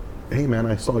 hey man,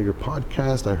 I saw your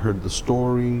podcast, I heard the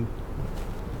story,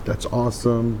 that's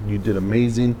awesome, you did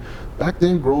amazing. Back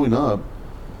then, growing up,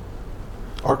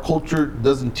 our culture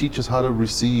doesn't teach us how to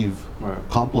receive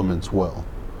compliments well.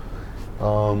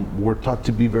 We're taught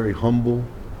to be very humble.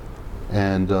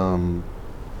 And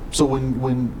so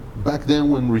when back then,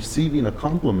 when receiving a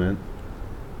compliment,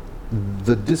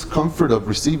 the discomfort of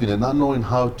receiving it, not knowing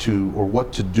how to or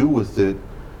what to do with it,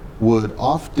 would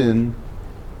often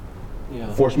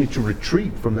force me to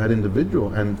retreat from that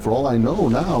individual. And for all I know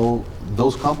now,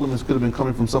 those compliments could have been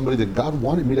coming from somebody that God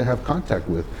wanted me to have contact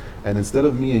with. And instead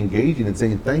of me engaging and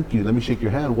saying, thank you, let me shake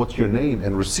your hand, what's your name,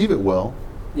 and receive it well,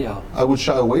 I would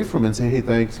shy away from it and say, hey,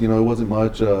 thanks, it wasn't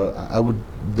much.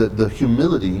 The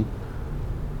humility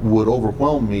would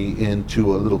overwhelm me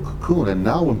into a little cocoon. And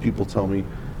now when people tell me,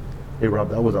 hey, Rob,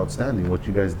 that was outstanding, what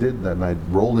you guys did that night,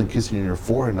 rolling, kissing you in your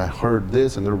forehead, and I heard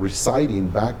this, and they're reciting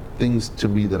back things to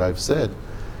me that I've said,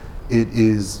 it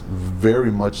is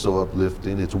very much so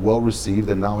uplifting. It's well received.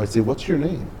 And now I say, what's your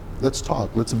name? Let's talk,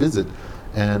 let's visit.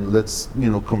 and let's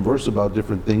converse about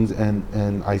different things.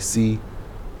 And I see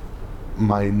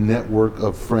my network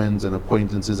of friends and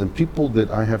acquaintances and people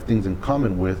that I have things in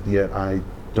common with, yet I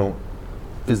don't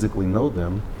physically know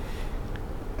them,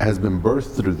 has been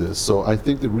birthed through this. So I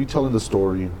think that retelling the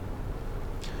story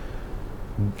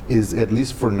is, at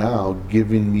least for now,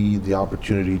 giving me the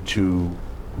opportunity to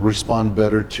respond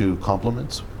better to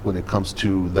compliments when it comes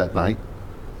to that night,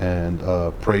 and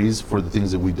praise for the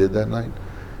things that we did that night.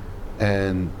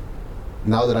 And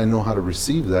now that I know how to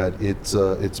receive that,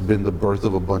 it's been the birth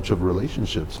of a bunch of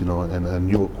relationships, and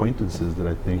new acquaintances that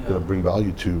I think bring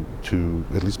value to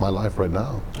at least my life right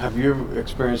now. Have you ever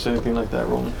experienced anything like that,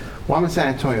 Roland? Well, I'm in San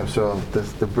Antonio, so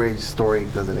the bridge story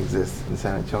doesn't exist in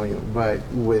San Antonio. But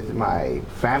with my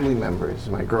family members,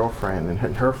 my girlfriend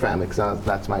and her family, because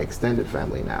that's my extended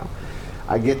family now,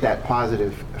 I get that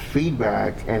positive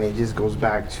feedback, and it just goes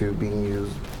back to being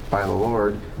used by the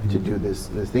Lord to do this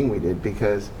thing we did.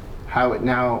 Because I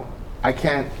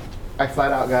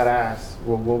flat out got asked,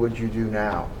 well, what would you do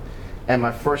now? And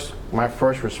my first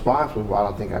response was, well, I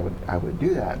don't think I would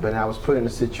do that. But I was put in a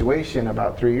situation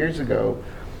about 3 years ago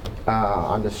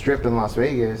on the Strip in Las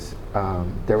Vegas.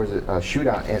 There was a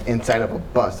shootout inside of a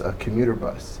bus, a commuter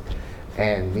bus.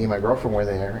 And me and my girlfriend were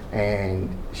there, and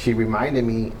she reminded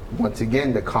me once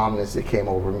again the calmness that came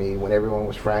over me when everyone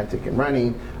was frantic and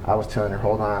running. I was telling her,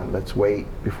 hold on, let's wait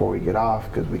before we get off,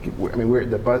 because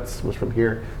the bus was from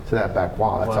here to that back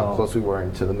wall. That's how close we were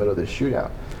into the middle of this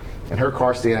shootout. And her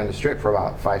car stayed on the Strip for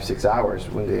about 5-6 hours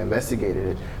when they investigated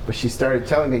it. But she started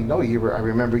telling me, no, I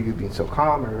remember you being so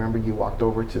calm. I remember you walked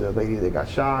over to the lady that got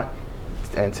shot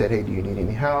and said, hey, do you need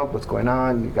any help? What's going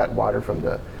on? You got water from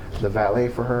the valet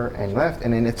for her, and left.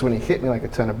 And then it's when it hit me like a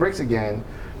ton of bricks again.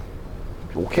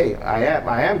 Okay,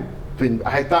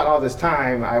 I thought all this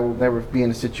time I will never be in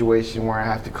a situation where I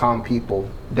have to calm people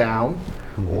down,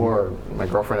 or my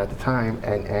girlfriend at the time,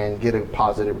 and get a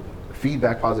positive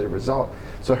feedback, positive result.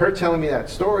 So her telling me that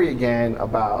story again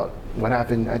about what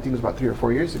happened, I think it was about 3 or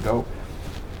 4 years ago,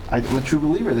 I'm a true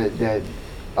believer that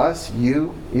us,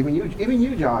 you, even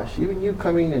you, Josh, even you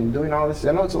coming and doing all this.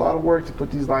 I know it's a lot of work to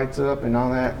put these lights up and all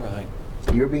that. Right.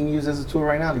 You're being used as a tool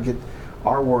right now to get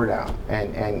our word out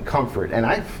and comfort. And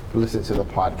I've listened to the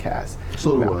podcast.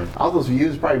 So do I. All those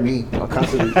views, probably me,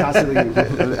 constantly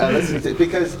listening to it,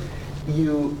 because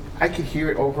I could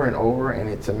hear it over and over, and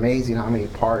it's amazing how many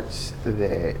parts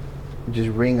that just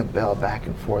ring a bell back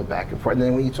and forth. And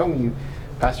then when you told me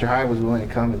Pastor Hyde was willing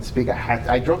to come and speak,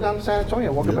 I drove down to San Antonio.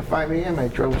 I woke up at 5 a.m. I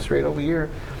drove straight over here.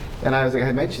 And I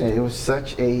had mentioned it was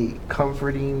such a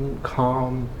comforting,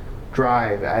 calm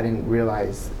drive. I didn't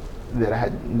realize that I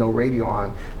had no radio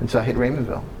on until I hit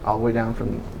Raymondville, all the way down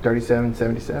from 37,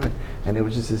 77. And it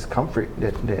was just this comfort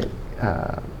that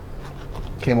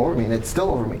came over me, and it's still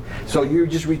over me. So you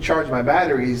just recharged my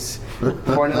batteries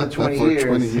for another 20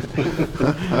 years.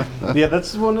 Yeah,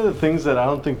 that's one of the things that I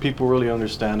don't think people really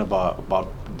understand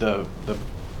about the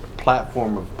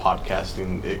platform of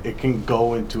podcasting. It can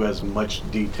go into as much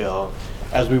detail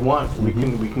as we want. We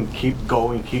can keep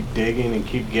going, keep digging, and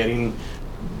keep getting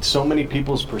so many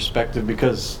people's perspective,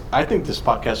 because I think this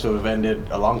podcast would have ended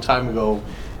a long time ago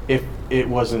if it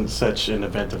wasn't such an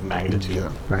event of magnitude.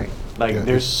 Yeah. Right.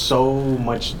 There's so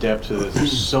much depth to this.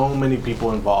 There's so many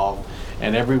people involved,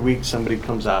 and every week somebody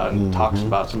comes out and talks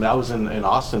about something. I was in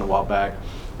Austin a while back,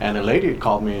 and a lady had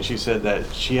called me, and she said that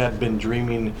she had been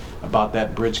dreaming about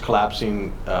that bridge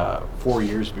collapsing 4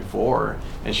 years before,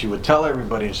 and she would tell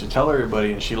everybody,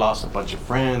 and she lost a bunch of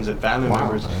friends and family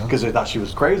members because they thought she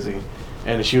was crazy,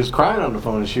 and she was crying on the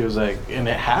phone, and she was like, and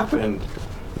it happened.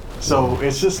 So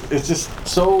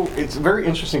it's very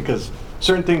interesting, because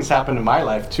certain things happen in my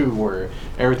life too, where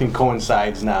everything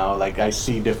coincides now. Like I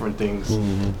see different things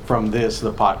from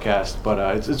the podcast, but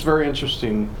it's very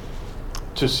interesting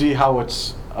to see how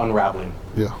it's unraveling,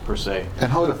 per se.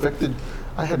 And how it affected.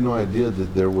 I had no idea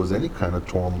that there was any kind of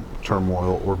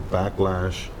turmoil or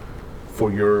backlash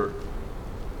for your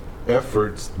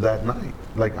efforts that night.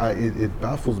 Like it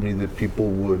baffles me that people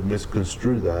would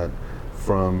misconstrue that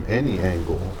from any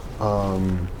angle.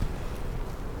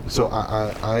 So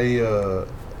I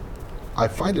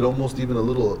find it almost even a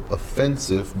little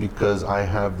offensive, because I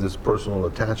have this personal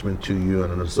attachment to you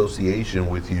and an association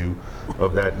with you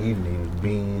of that evening,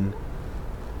 being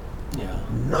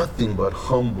nothing but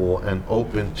humble and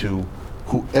open to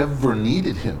whoever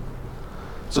needed him.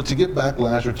 So to get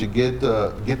backlash, or to get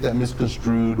that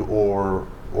misconstrued or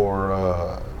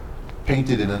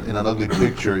painted in an ugly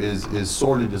picture is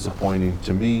sorely disappointing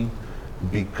to me,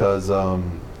 because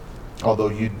although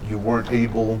you weren't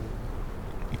able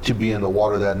to be in the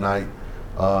water that night,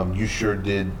 You sure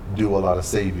did do a lot of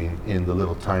saving in the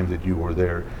little time that you were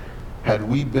there. Had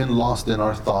we been lost in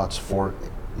our thoughts for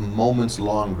moments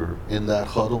longer in that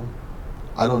huddle,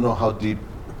 I don't know how deep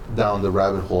down the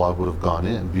rabbit hole I would have gone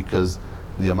in, because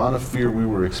the amount of fear we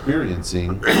were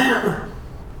experiencing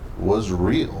was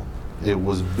real. It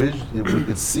was we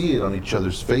could see it on each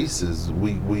other's faces.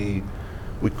 We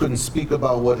couldn't speak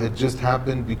about what had just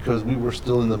happened because we were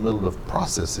still in the middle of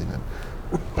processing it.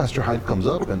 Pastor Hyde comes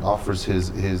up and offers his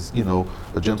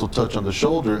a gentle touch on the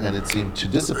shoulder, and it seemed to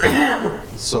dissipate.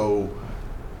 So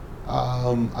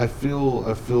I feel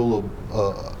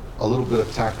a little bit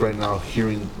attacked right now,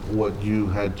 hearing what you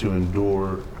had to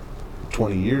endure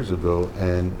 20 years ago,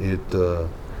 and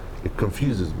it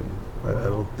confuses me. I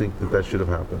don't think that should have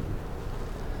happened.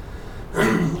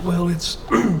 Well, it's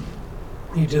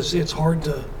it's hard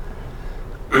to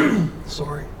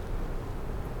sorry.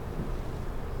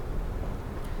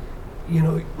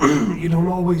 You don't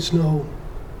always know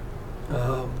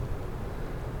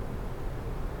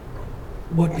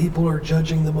what people are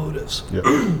judging the motives. Yeah.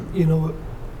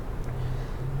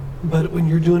 But when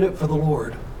you're doing it for the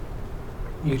Lord,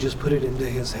 you just put it into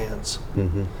His hands.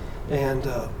 Mm-hmm. And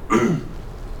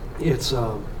it's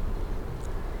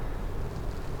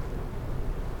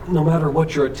no matter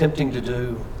what you're attempting to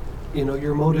do,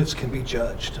 your motives can be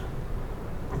judged.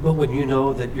 But when you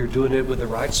know that you're doing it with the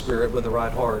right spirit, with the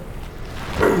right heart,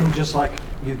 just like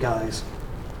you guys,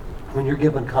 when you're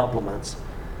given compliments,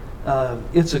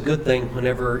 it's a good thing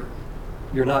whenever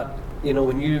you're not,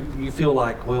 when you feel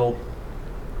like, well,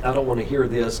 I don't want to hear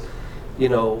this,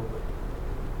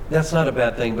 that's not a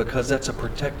bad thing, because that's a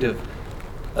protective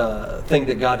thing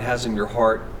that God has in your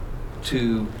heart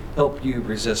to help you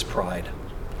resist pride.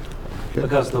 Okay.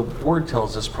 Because the Word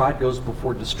tells us pride goes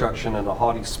before destruction and a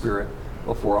haughty spirit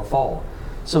before a fall.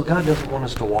 So God doesn't want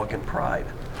us to walk in pride.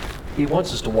 He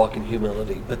wants us to walk in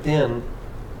humility. But then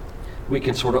we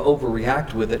can sort of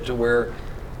overreact with it to where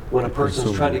when a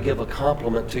person's trying to give a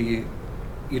compliment to you,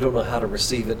 you don't know how to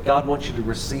receive it. God wants you to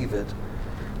receive it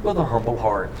with a humble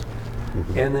heart.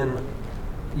 Mm-hmm. And then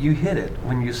you hit it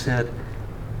when you said,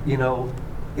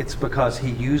 it's because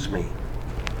He used me.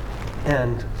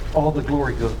 And all the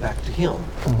glory goes back to Him.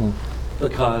 Mm-hmm.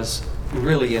 Because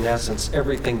really, in essence,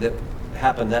 everything that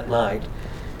happened that night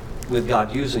with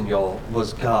God using y'all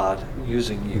was God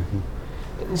using you.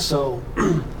 Mm-hmm. And so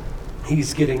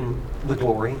He's getting the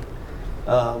glory.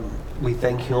 We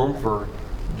thank Him for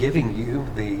giving you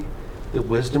the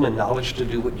wisdom and knowledge to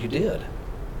do what you did.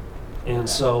 And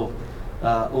so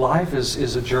life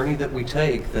is a journey that we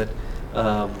take that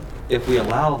if we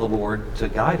allow the Lord to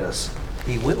guide us,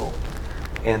 He will.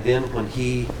 And then when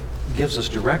He gives us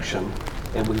direction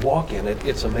and we walk in it,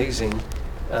 it's amazing,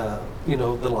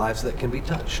 the lives that can be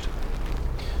touched.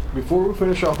 Before we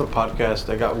finish off the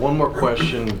podcast, I got one more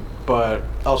question, but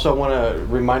also I want to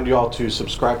remind you all to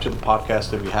subscribe to the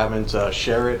podcast if you haven't.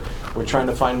 Share it. We're trying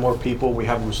to find more people. We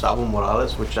have Gustavo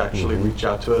Morales, which actually reached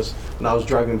out to us. And I was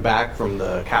driving back from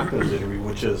the captain's interview,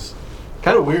 which is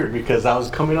kind of weird because I was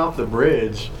coming off the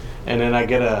bridge, and then I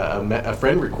get a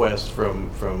friend request from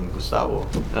Gustavo.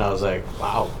 And I was like,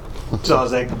 wow. So I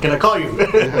was like, can I call you?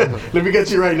 Let me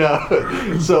get you right now.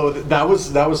 So that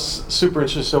was super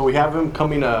interesting. So we have him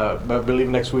coming, I believe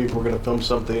next week we're going to film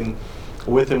something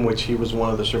with him, which he was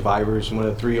one of the survivors, one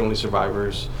of the 3 only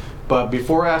survivors. But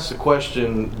before I ask the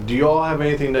question, do you all have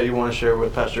anything that you want to share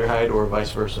with Pastor Hyde or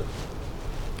vice versa?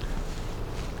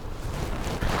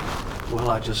 Well,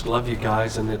 I just love you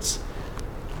guys, and it's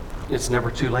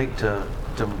never too late to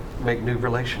make new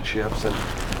relationships and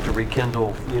to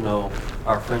rekindle,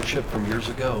 our friendship from years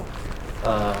ago.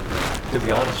 To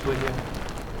be honest with you,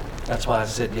 that's why I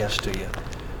said yes to you.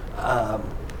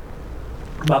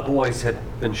 My boys had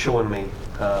been showing me,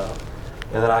 and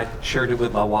then I shared it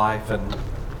with my wife, and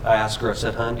I asked her, I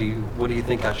said, hon, what do you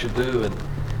think I should do? And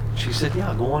she said,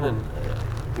 yeah, go on and,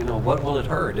 what will it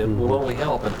hurt? It will only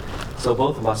help. And so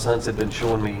both of my sons had been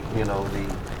showing me,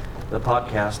 the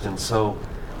podcast, and so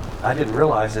I didn't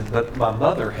realize it, but my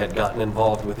mother had gotten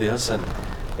involved with this, and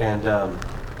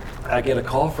I get a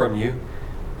call from you,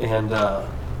 and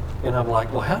I'm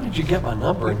like, well, how did you get my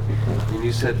number? And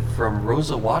you said, from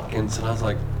Rosa Watkins, and I was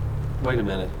like, wait a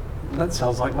minute, that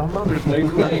sounds like my mother's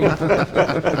maiden name.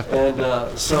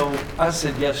 And so I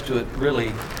said yes to it,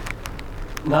 really,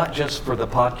 not just for the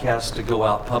podcast to go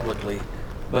out publicly,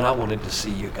 but I wanted to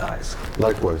see you guys.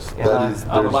 Likewise. And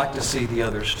I would like to see the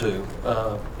others too,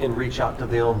 and reach out to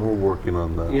them. We're working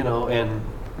on that. And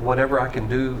whatever I can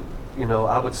do,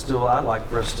 I'd like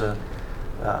for us to,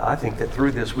 I think that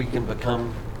through this we can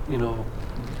become,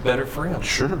 better friends.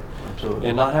 Sure.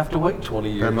 And not have to wait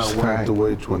 20 years. And not have to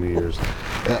wait 20 years.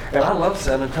 And I love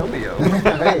San Antonio.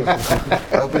 Hey,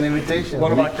 open invitation.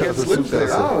 One of my kids lives there.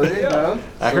 Oh, there you go.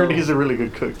 I heard he's a really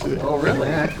good cook too. Oh, really?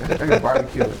 Yeah, I can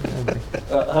barbecue it.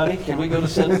 Honey, can we go to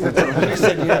San Antonio? She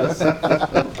said yes.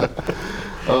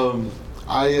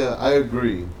 I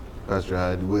agree, Pastor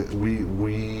Hyde.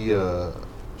 We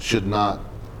should not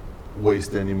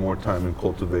waste any more time in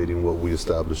cultivating what we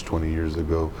established 20 years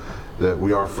ago, that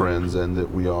we are friends and that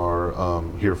we are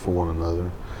here for one another.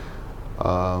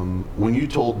 When you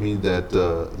told me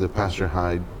that Pastor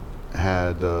Hyde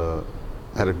had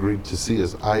agreed to see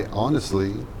us, I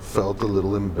honestly felt a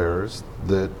little embarrassed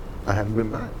that I hadn't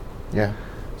been back. Yeah.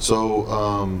 So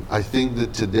I think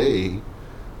that today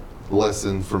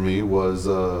lesson for me was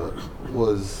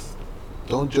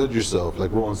don't judge yourself.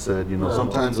 Like Rowan said,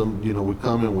 sometimes we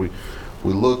come and we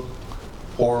look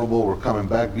horrible. We're coming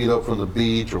back beat up from the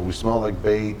beach, or we smell like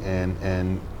bait,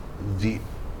 and the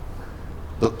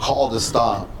call to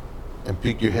stop and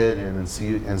peek your head in and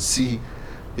see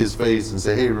his face and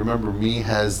say, hey, remember me,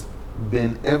 has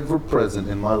been ever present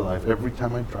in my life every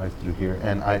time I drive through here.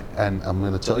 And I'm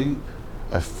going to tell you,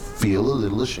 I feel a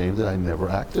little ashamed that I never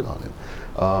acted on it.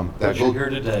 But you're here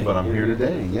today. But I'm here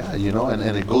today, yeah,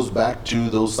 and it goes back to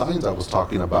those signs I was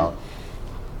talking about.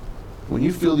 When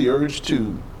you feel the urge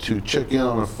to check in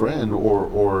on a friend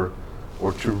or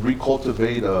to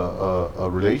recultivate a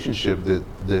relationship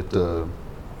that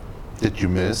you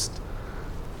missed,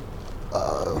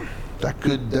 that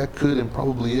could and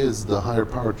probably is the higher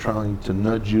power trying to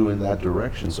nudge you in that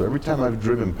direction. So every time I've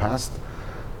driven past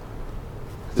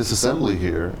this assembly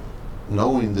here,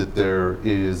 knowing that there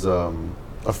is a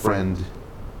friend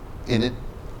in it,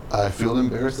 I feel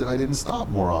embarrassed that I didn't stop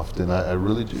more often. I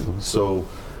really do. So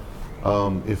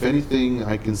if anything,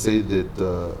 I can say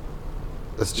that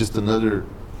that's just another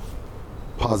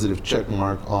positive check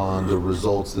mark on the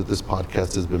results that this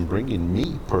podcast has been bringing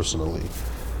me personally.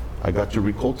 I got to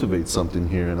recultivate something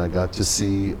here, and I got to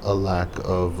see a lack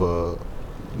of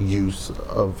use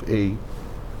of a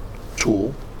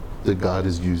tool that God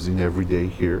is using every day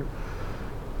here.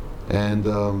 And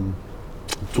the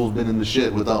tool's been in the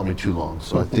shed without me too long,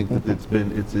 so I think that it's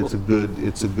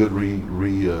a good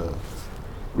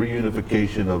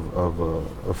reunification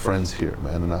of friends here,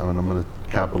 man. And I'm going to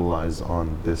capitalize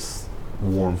on this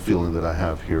warm feeling that I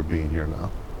have here, being here now.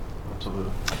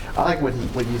 Absolutely. I like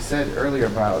what you said earlier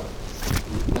about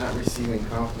not receiving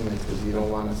compliments because you don't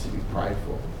want us to be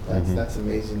prideful. That's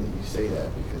amazing that you say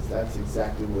that, because that's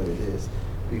exactly what it is.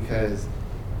 Because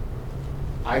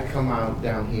I come out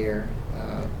down here,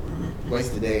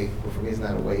 waste a day, but for me it's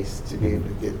not a waste to be able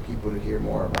to get people to hear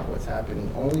more about what's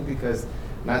happening, only because,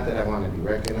 not that I want to be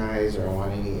recognized or I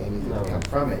want anything to come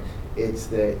from it, it's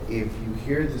that if you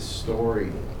hear the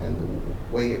story and the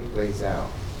way it plays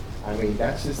out, I mean,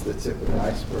 that's just the tip of the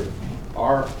iceberg.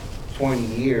 Our 20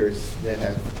 years that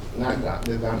have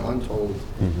they've gone untold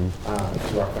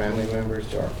to our family members,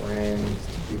 to our friends,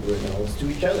 to people that know us, to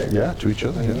each other. Yeah, to each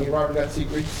other. I mean, me and Robert got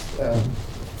secrets.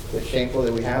 It's shameful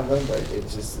that we have them, but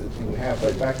it's just the thing we have.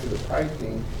 But back to the pride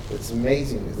thing, it's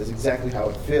amazing. That's exactly how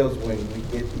it feels when we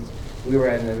get these. We were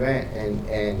at an event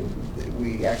and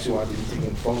we actually wanted to be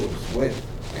taking photos with,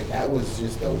 and that was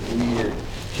just a weird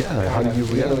How do you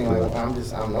feeling. react to Like,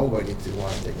 that? I'm nobody to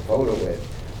want to take a photo with.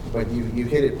 But you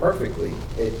hit it perfectly.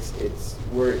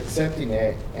 We're accepting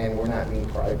it, and we're not being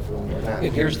prideful. And we're not.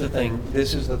 And here's the thing,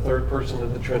 this is the third person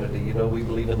of the Trinity. We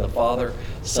believe in the Father,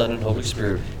 Son, and Holy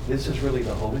Spirit. This is really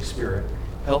the Holy Spirit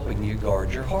helping you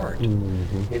guard your heart.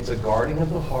 It's a guarding of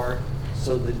the heart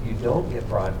so that you don't get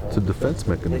prideful. It's a defense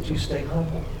mechanism. That you stay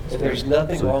humble. And there's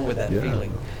nothing wrong with that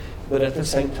feeling. But at the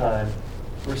same time,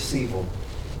 receive them.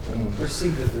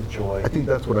 Receive it with joy. I think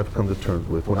that's what I've come to terms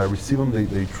with. When I receive them,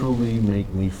 they truly make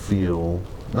me feel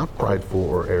not prideful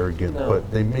or arrogant,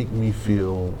 but they make me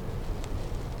feel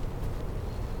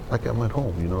like I'm at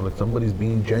home, like somebody's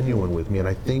being genuine with me. And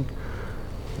I think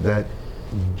that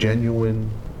genuine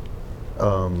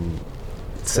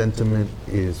sentiment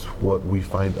is what we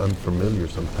find unfamiliar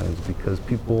sometimes, because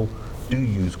people do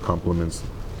use compliments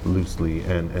loosely,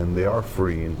 and they are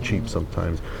free and cheap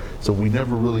sometimes. So we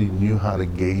never really knew how to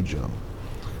gauge them.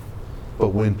 But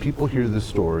when people hear this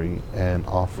story and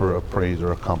offer a praise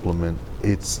or a compliment,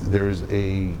 there's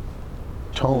a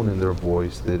tone in their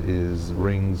voice that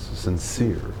rings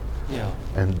sincere. Yeah.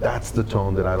 And that's the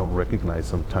tone that I don't recognize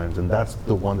sometimes, and that's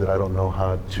the one that I don't know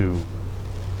how to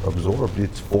absorb.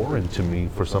 It's foreign to me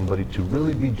for somebody to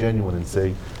really be genuine and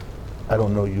say, I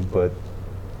don't know you, but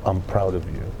I'm proud of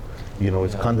you.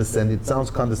 It's condescending. It sounds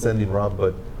condescending, Rob,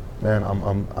 but man,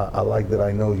 I like that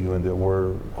I know you and that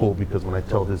we're cool, because when I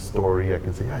tell this story, I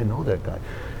can say, yeah, I know that guy.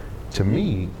 To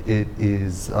me, it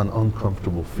is an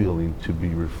uncomfortable feeling to be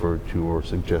referred to or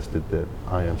suggested that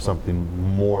I am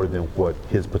something more than what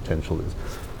his potential is.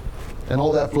 And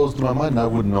all that flows through my mind, and I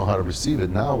wouldn't know how to receive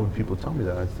it. Now, when people tell me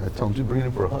that, I tell them, dude, bring it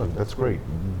in for a hug. That's great.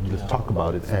 Let's talk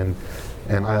about it. And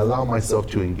I allow myself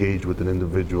to engage with an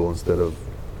individual instead of,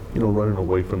 running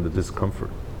away from the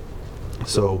discomfort.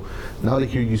 So now to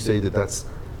hear you say that that's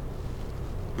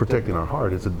protecting our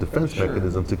heart, it's a defense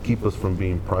mechanism to keep us from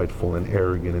being prideful and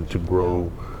arrogant and to grow,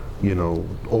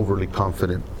 overly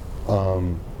confident.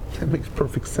 That makes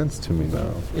perfect sense to me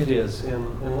now. It is,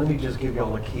 and let me just give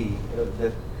y'all a key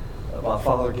that my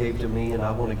father gave to me, and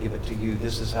I want to give it to you.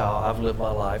 This is how I've lived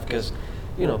my life, because,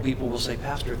 people will say,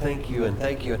 Pastor, thank you, and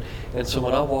thank you. And so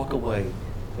when I walk away,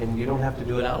 and you don't have to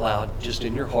do it out loud, just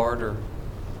in your heart, or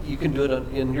you can do it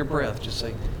in your breath, just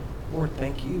say, Lord,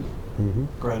 thank you. Mm-hmm.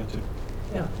 Gratitude.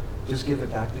 Yeah, just give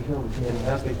it back to him. And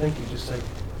as they thank you, just say,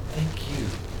 thank you.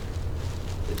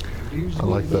 I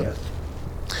like that.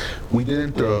 We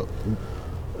didn't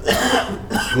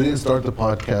start the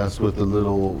podcast with a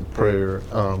little prayer,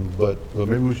 but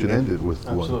maybe we should end it with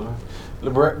Absolutely.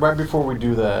 one. Right before we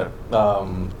do that,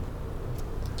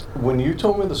 when you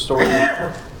told me the story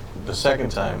the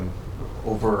second time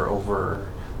over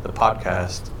the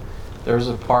podcast, there's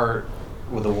a part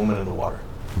with a woman in the water.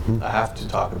 Mm-hmm. I have to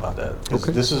talk about that. 'Cause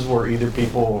Okay. This is where either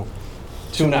people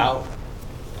tune out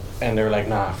and they're like,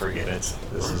 nah, forget it.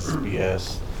 This is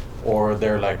BS. Or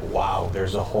they're like, wow,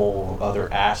 there's a whole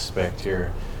other aspect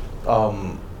here.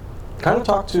 Kind of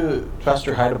talk to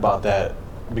Pastor Hyde about that,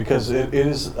 because it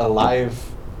is alive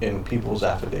in people's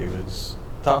affidavits.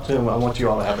 Talk to him. I want you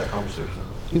all to have that conversation.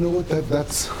 You know what?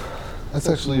 That's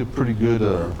actually a pretty good.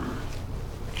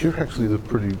 You're actually the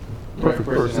pretty perfect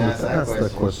person to ask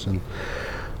that question.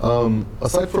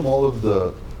 Aside from all of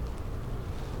the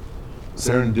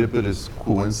serendipitous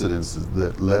coincidences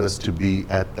that led us to be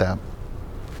at that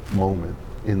moment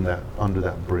under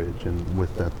that bridge and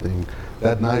with that thing,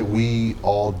 that night we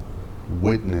all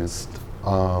witnessed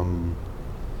a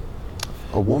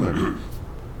woman,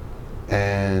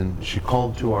 and she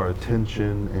called to our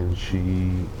attention, and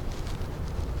she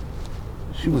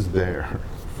was there,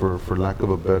 for lack of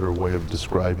a better way of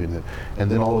describing it.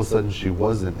 And then all of a sudden she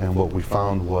wasn't, and what we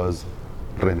found was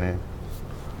Renee.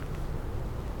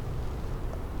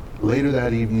 Later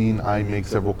that evening, I make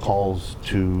several calls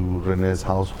to Renee's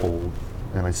household,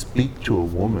 and I speak to a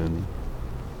woman.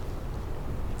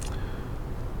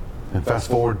 And fast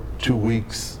forward 2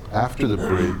 weeks after the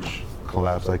bridge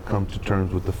collapse, I come to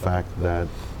terms with the fact that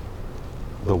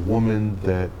the woman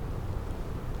that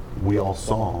we all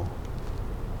saw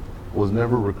was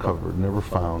never recovered, never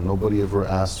found. Nobody ever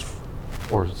asked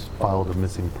or filed a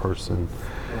missing person.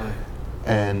 Right.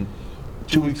 And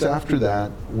 2 weeks after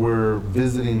that, we're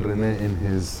visiting Rene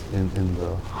in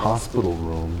the hospital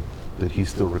room that he's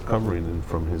still recovering in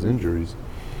from his injuries.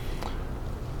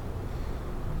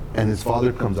 And his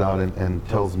father comes out and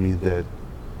tells me that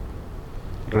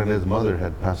Rene's mother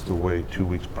had passed away 2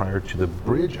 weeks prior to the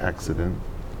bridge accident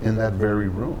in that very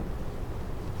room.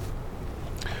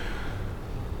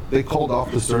 They called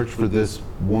off the search for this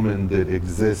woman that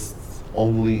exists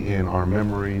only in our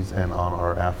memories and on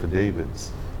our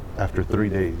affidavits after 3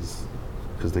 days,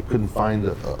 because they couldn't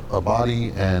find a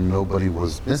body and nobody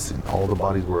was missing. All the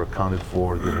bodies were accounted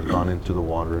for that had gone into the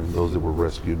water, and those that were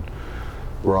rescued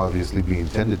were obviously being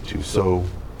tended to. So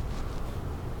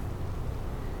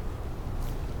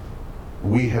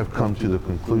we have come to the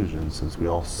conclusion, since we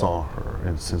all saw her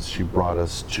and since she brought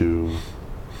us to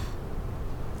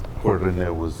where Rene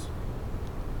was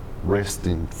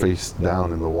resting face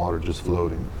down in the water, just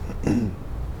floating,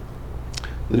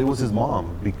 that it was his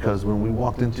mom. Because when we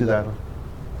walked into that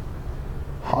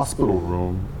hospital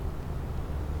room,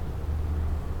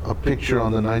 a picture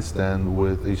on the nightstand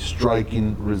with a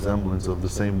striking resemblance of the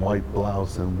same white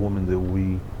blouse and woman that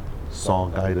we saw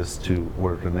guide us to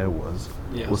where Rene was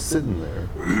sitting there.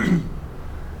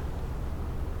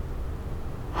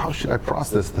 How should I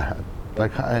process that?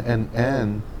 Like,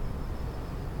 and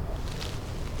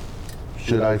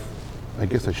should I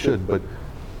guess I should, but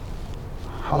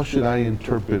how should I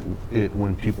interpret it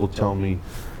when people tell me,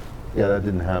 yeah, that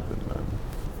didn't happen, man?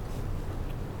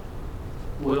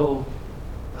 Well,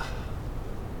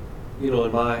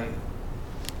 in my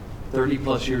 30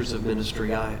 plus years of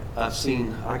ministry, I've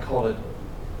seen, I call it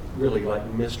really like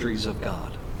mysteries of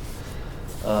God.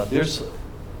 There's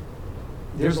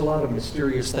a lot of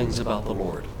mysterious things about the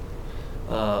Lord.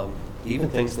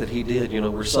 Even things that he did.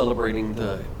 We're celebrating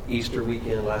the Easter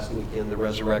weekend, last weekend, the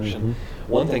resurrection.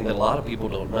 Mm-hmm. One thing that a lot of people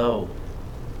don't know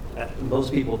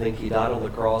most people think he died on the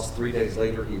cross. 3 days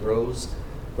later, he rose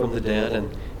from the dead,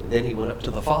 and then he went up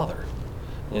to the Father.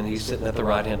 And he's sitting at the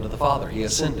right hand of the Father. He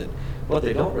ascended. What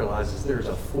they don't realize is there's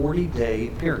a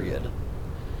 40-day period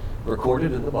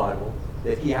recorded in the Bible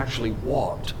that he actually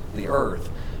walked the earth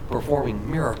performing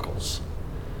miracles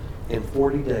in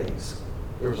 40 days.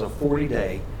 There was a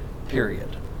 40-day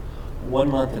period. 1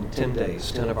 month and 10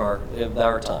 days, 10 of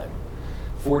our time.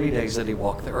 40 days that he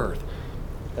walked the earth.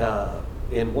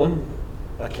 In one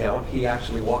account, he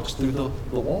actually walks through the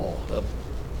wall, a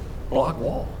block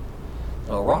wall,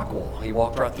 a rock wall. He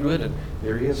walked right through it, and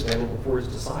there he is standing before his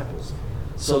disciples.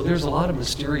 So there's a lot of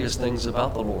mysterious things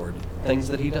about the Lord, things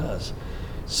that he does.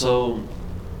 So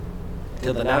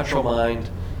to the natural mind,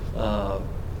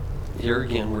 here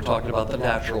again, we're talking about the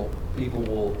natural. People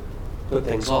will put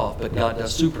things off, but God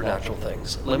does supernatural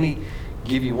things. Let me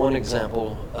give you one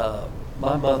example.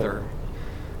 My mother,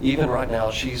 even right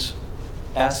now, she's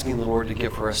asking the Lord to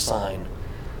give her a sign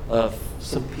of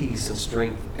some peace and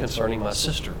strength concerning my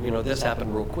sister. You know, this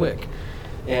happened real quick.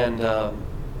 And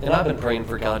I've been praying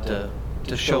for God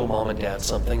to show Mom and Dad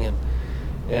something.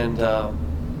 And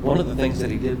one of the things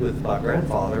that he did with my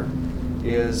grandfather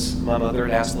is my mother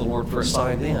had asked the Lord for a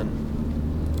sign then.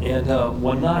 And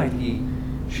one night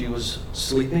she was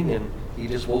sleeping, and he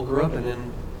just woke her up, and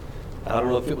then I don't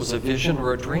know if it was a vision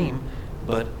or a dream,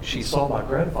 but she saw my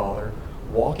grandfather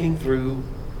walking through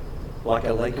like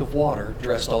a lake of water,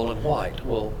 dressed all in white.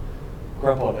 Well,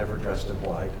 Grandpa never dressed in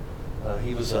white.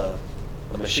 He was a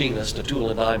machinist, a tool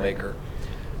and die maker.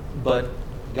 But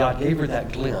God gave her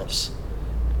that glimpse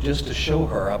just to show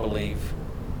her, I believe,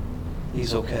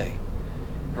 he's okay.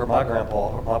 My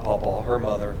grandpa, my papa, her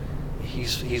mother,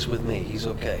 he's with me, he's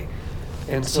okay.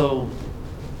 And so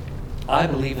I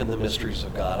believe in the mysteries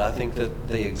of God. I think that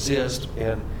they exist,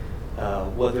 and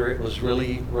whether it was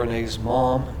really Renee's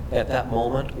mom at that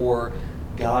moment or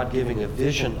God giving a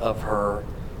vision of her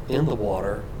in the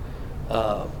water,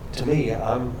 to me,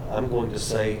 I'm going to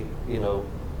say,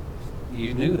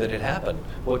 you knew that it happened.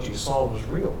 What you saw was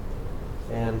real.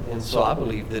 And so I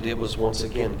believe that it was, once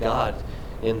again, God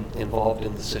involved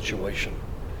in the situation.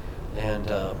 And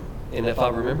if I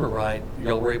remember right,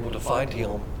 y'all were able to find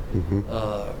him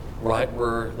right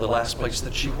where the last place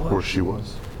that she was. Where she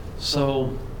was.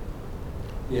 So,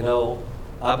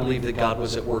 I believe that God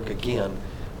was at work again.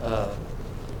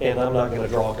 And I'm not going to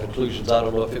draw conclusions. I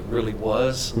don't know if it really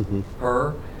was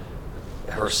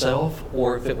herself,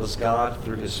 or if it was God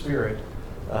through his Spirit.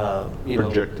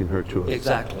 Projecting her to us.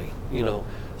 Exactly.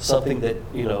 Something that,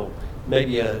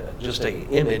 maybe just a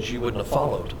image you wouldn't have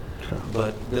followed.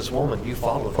 But this woman, you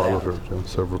followed her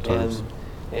several times.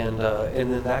 And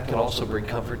then that can also bring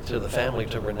comfort to the family,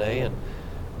 to Renee and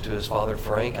to his father,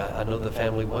 Frank. I know the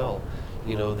family well.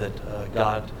 That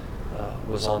God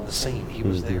was on the scene. He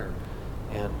was there.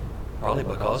 And probably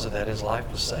because of that, his life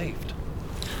was saved.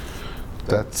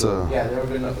 That's yeah, there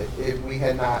would have been if we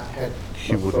had not had.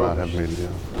 He would not have made it.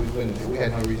 We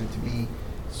had no reason to be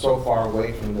so far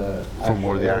away from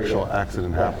where the actual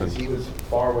accident happened. He was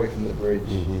far away from the bridge.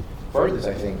 Furthest,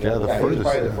 I think. Yeah, the furthest. He was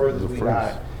probably the furthest the we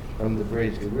furthest. got from the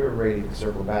bridge, because we were ready to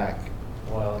circle back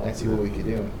and see what we could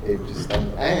do. It just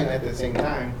and at the same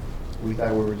time, we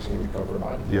thought we were just going to recover a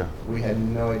body. Yeah. We had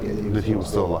no idea that He was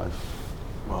still alive.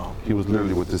 Wow. He was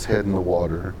literally with his head in the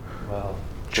water, Wow.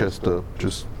 chest up,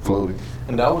 just floating.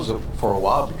 And that was for a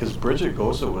while, because Bridget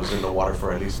Gosa was in the water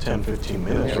for at least 10, 15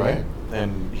 minutes, Yeah. right?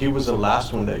 And he was the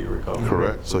last one that you recovered.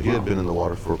 Correct. So he had been in the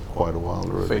water for quite a while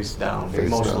already. Face down, Face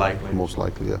most down. likely. Most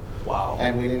likely, yeah. Wow.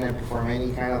 And we didn't have to perform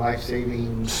any kind of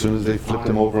life-saving. As soon as they flipped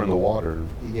him over in the water,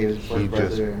 He gave his he first breath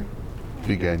just there.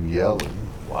 began yelling.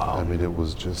 Wow. I mean, it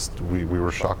was just, we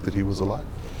were shocked that he was alive.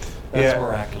 That's Yeah.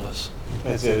 miraculous.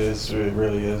 It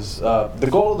really is. The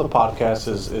goal of the podcast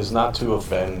is not to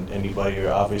offend anybody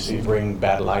or obviously bring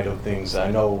bad light of things.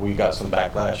 I know we got some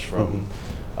backlash from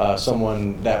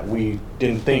someone that we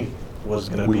didn't think was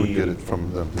going to be. We would get it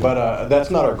from them. yeah. But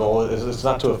that's not our goal. It's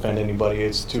not to offend anybody.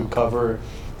 It's to cover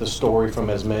the story from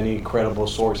as many credible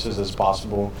sources as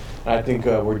possible. And I think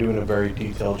we're doing a very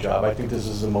detailed job. I think this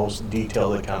is the most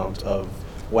detailed account of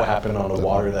what happened on the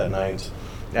water that night.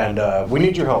 And we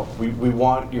need your help. We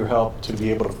want your help to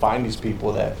be able to find these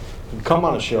people that can come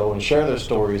on a show and share their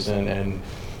stories and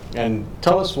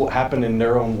tell us what happened in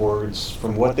their own words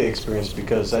from what they experienced,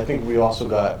 because I think we also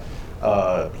got,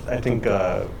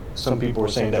 some people were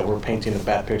saying that we're painting a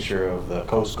bad picture of the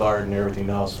Coast Guard and everything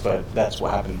else, but that's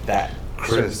what happened that.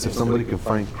 Chris, if somebody can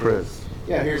find Chris.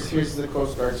 Yeah, here's the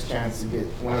Coast Guard's chance to get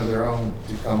one of their own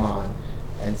to come on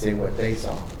and say what they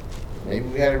saw. Maybe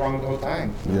we had it wrong the whole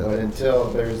time, Yeah. but until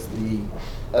there's the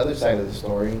other side of the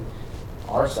story,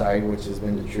 our side, which has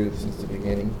been the truth since the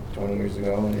beginning, 20 years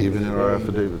ago. And Even in our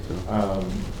affidavits. Yeah.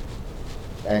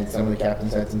 And some of the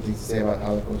captains had some things to say about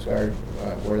how the Coast Guard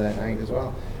were that night as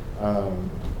well.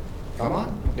 Come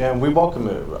on. Yeah, and we welcome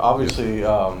it. Obviously,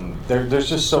 there's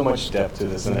just so much depth to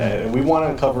this, and we want to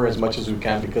uncover as much as we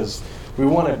can because we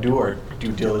want to do our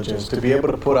due diligence to be able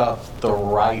to put out the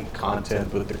right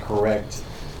content with the correct,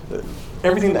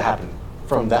 everything that happened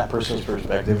from that person's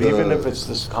perspective, even if it's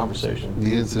this conversation.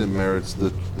 The incident merits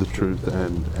the truth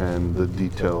and the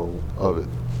detail of it.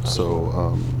 So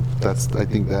I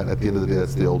think that at the end of the day,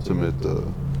 that's the ultimate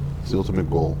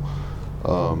goal.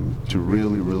 To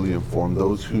really inform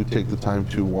those who take the time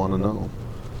to want to know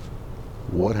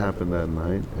what happened that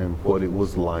night and what it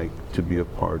was like to be a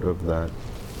part of that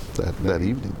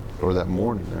evening or that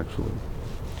morning, actually.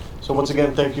 So once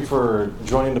again, thank you for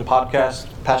joining the podcast,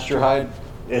 Pastor Hyde.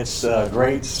 It's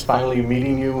great finally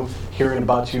meeting you, hearing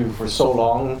about you for so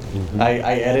long. Mm-hmm. I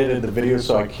edited the video,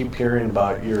 so I keep hearing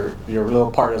about your little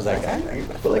part. I was like, I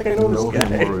feel like I know this guy.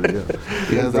 Him already, yeah.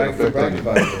 He has that effect on you.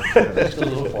 Just a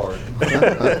little part. Well,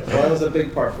 that was a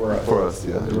big part for us. For us,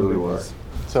 yeah, it really was.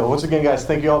 So once again, guys,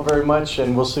 thank you all very much,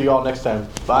 and we'll see you all next time.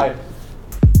 Bye.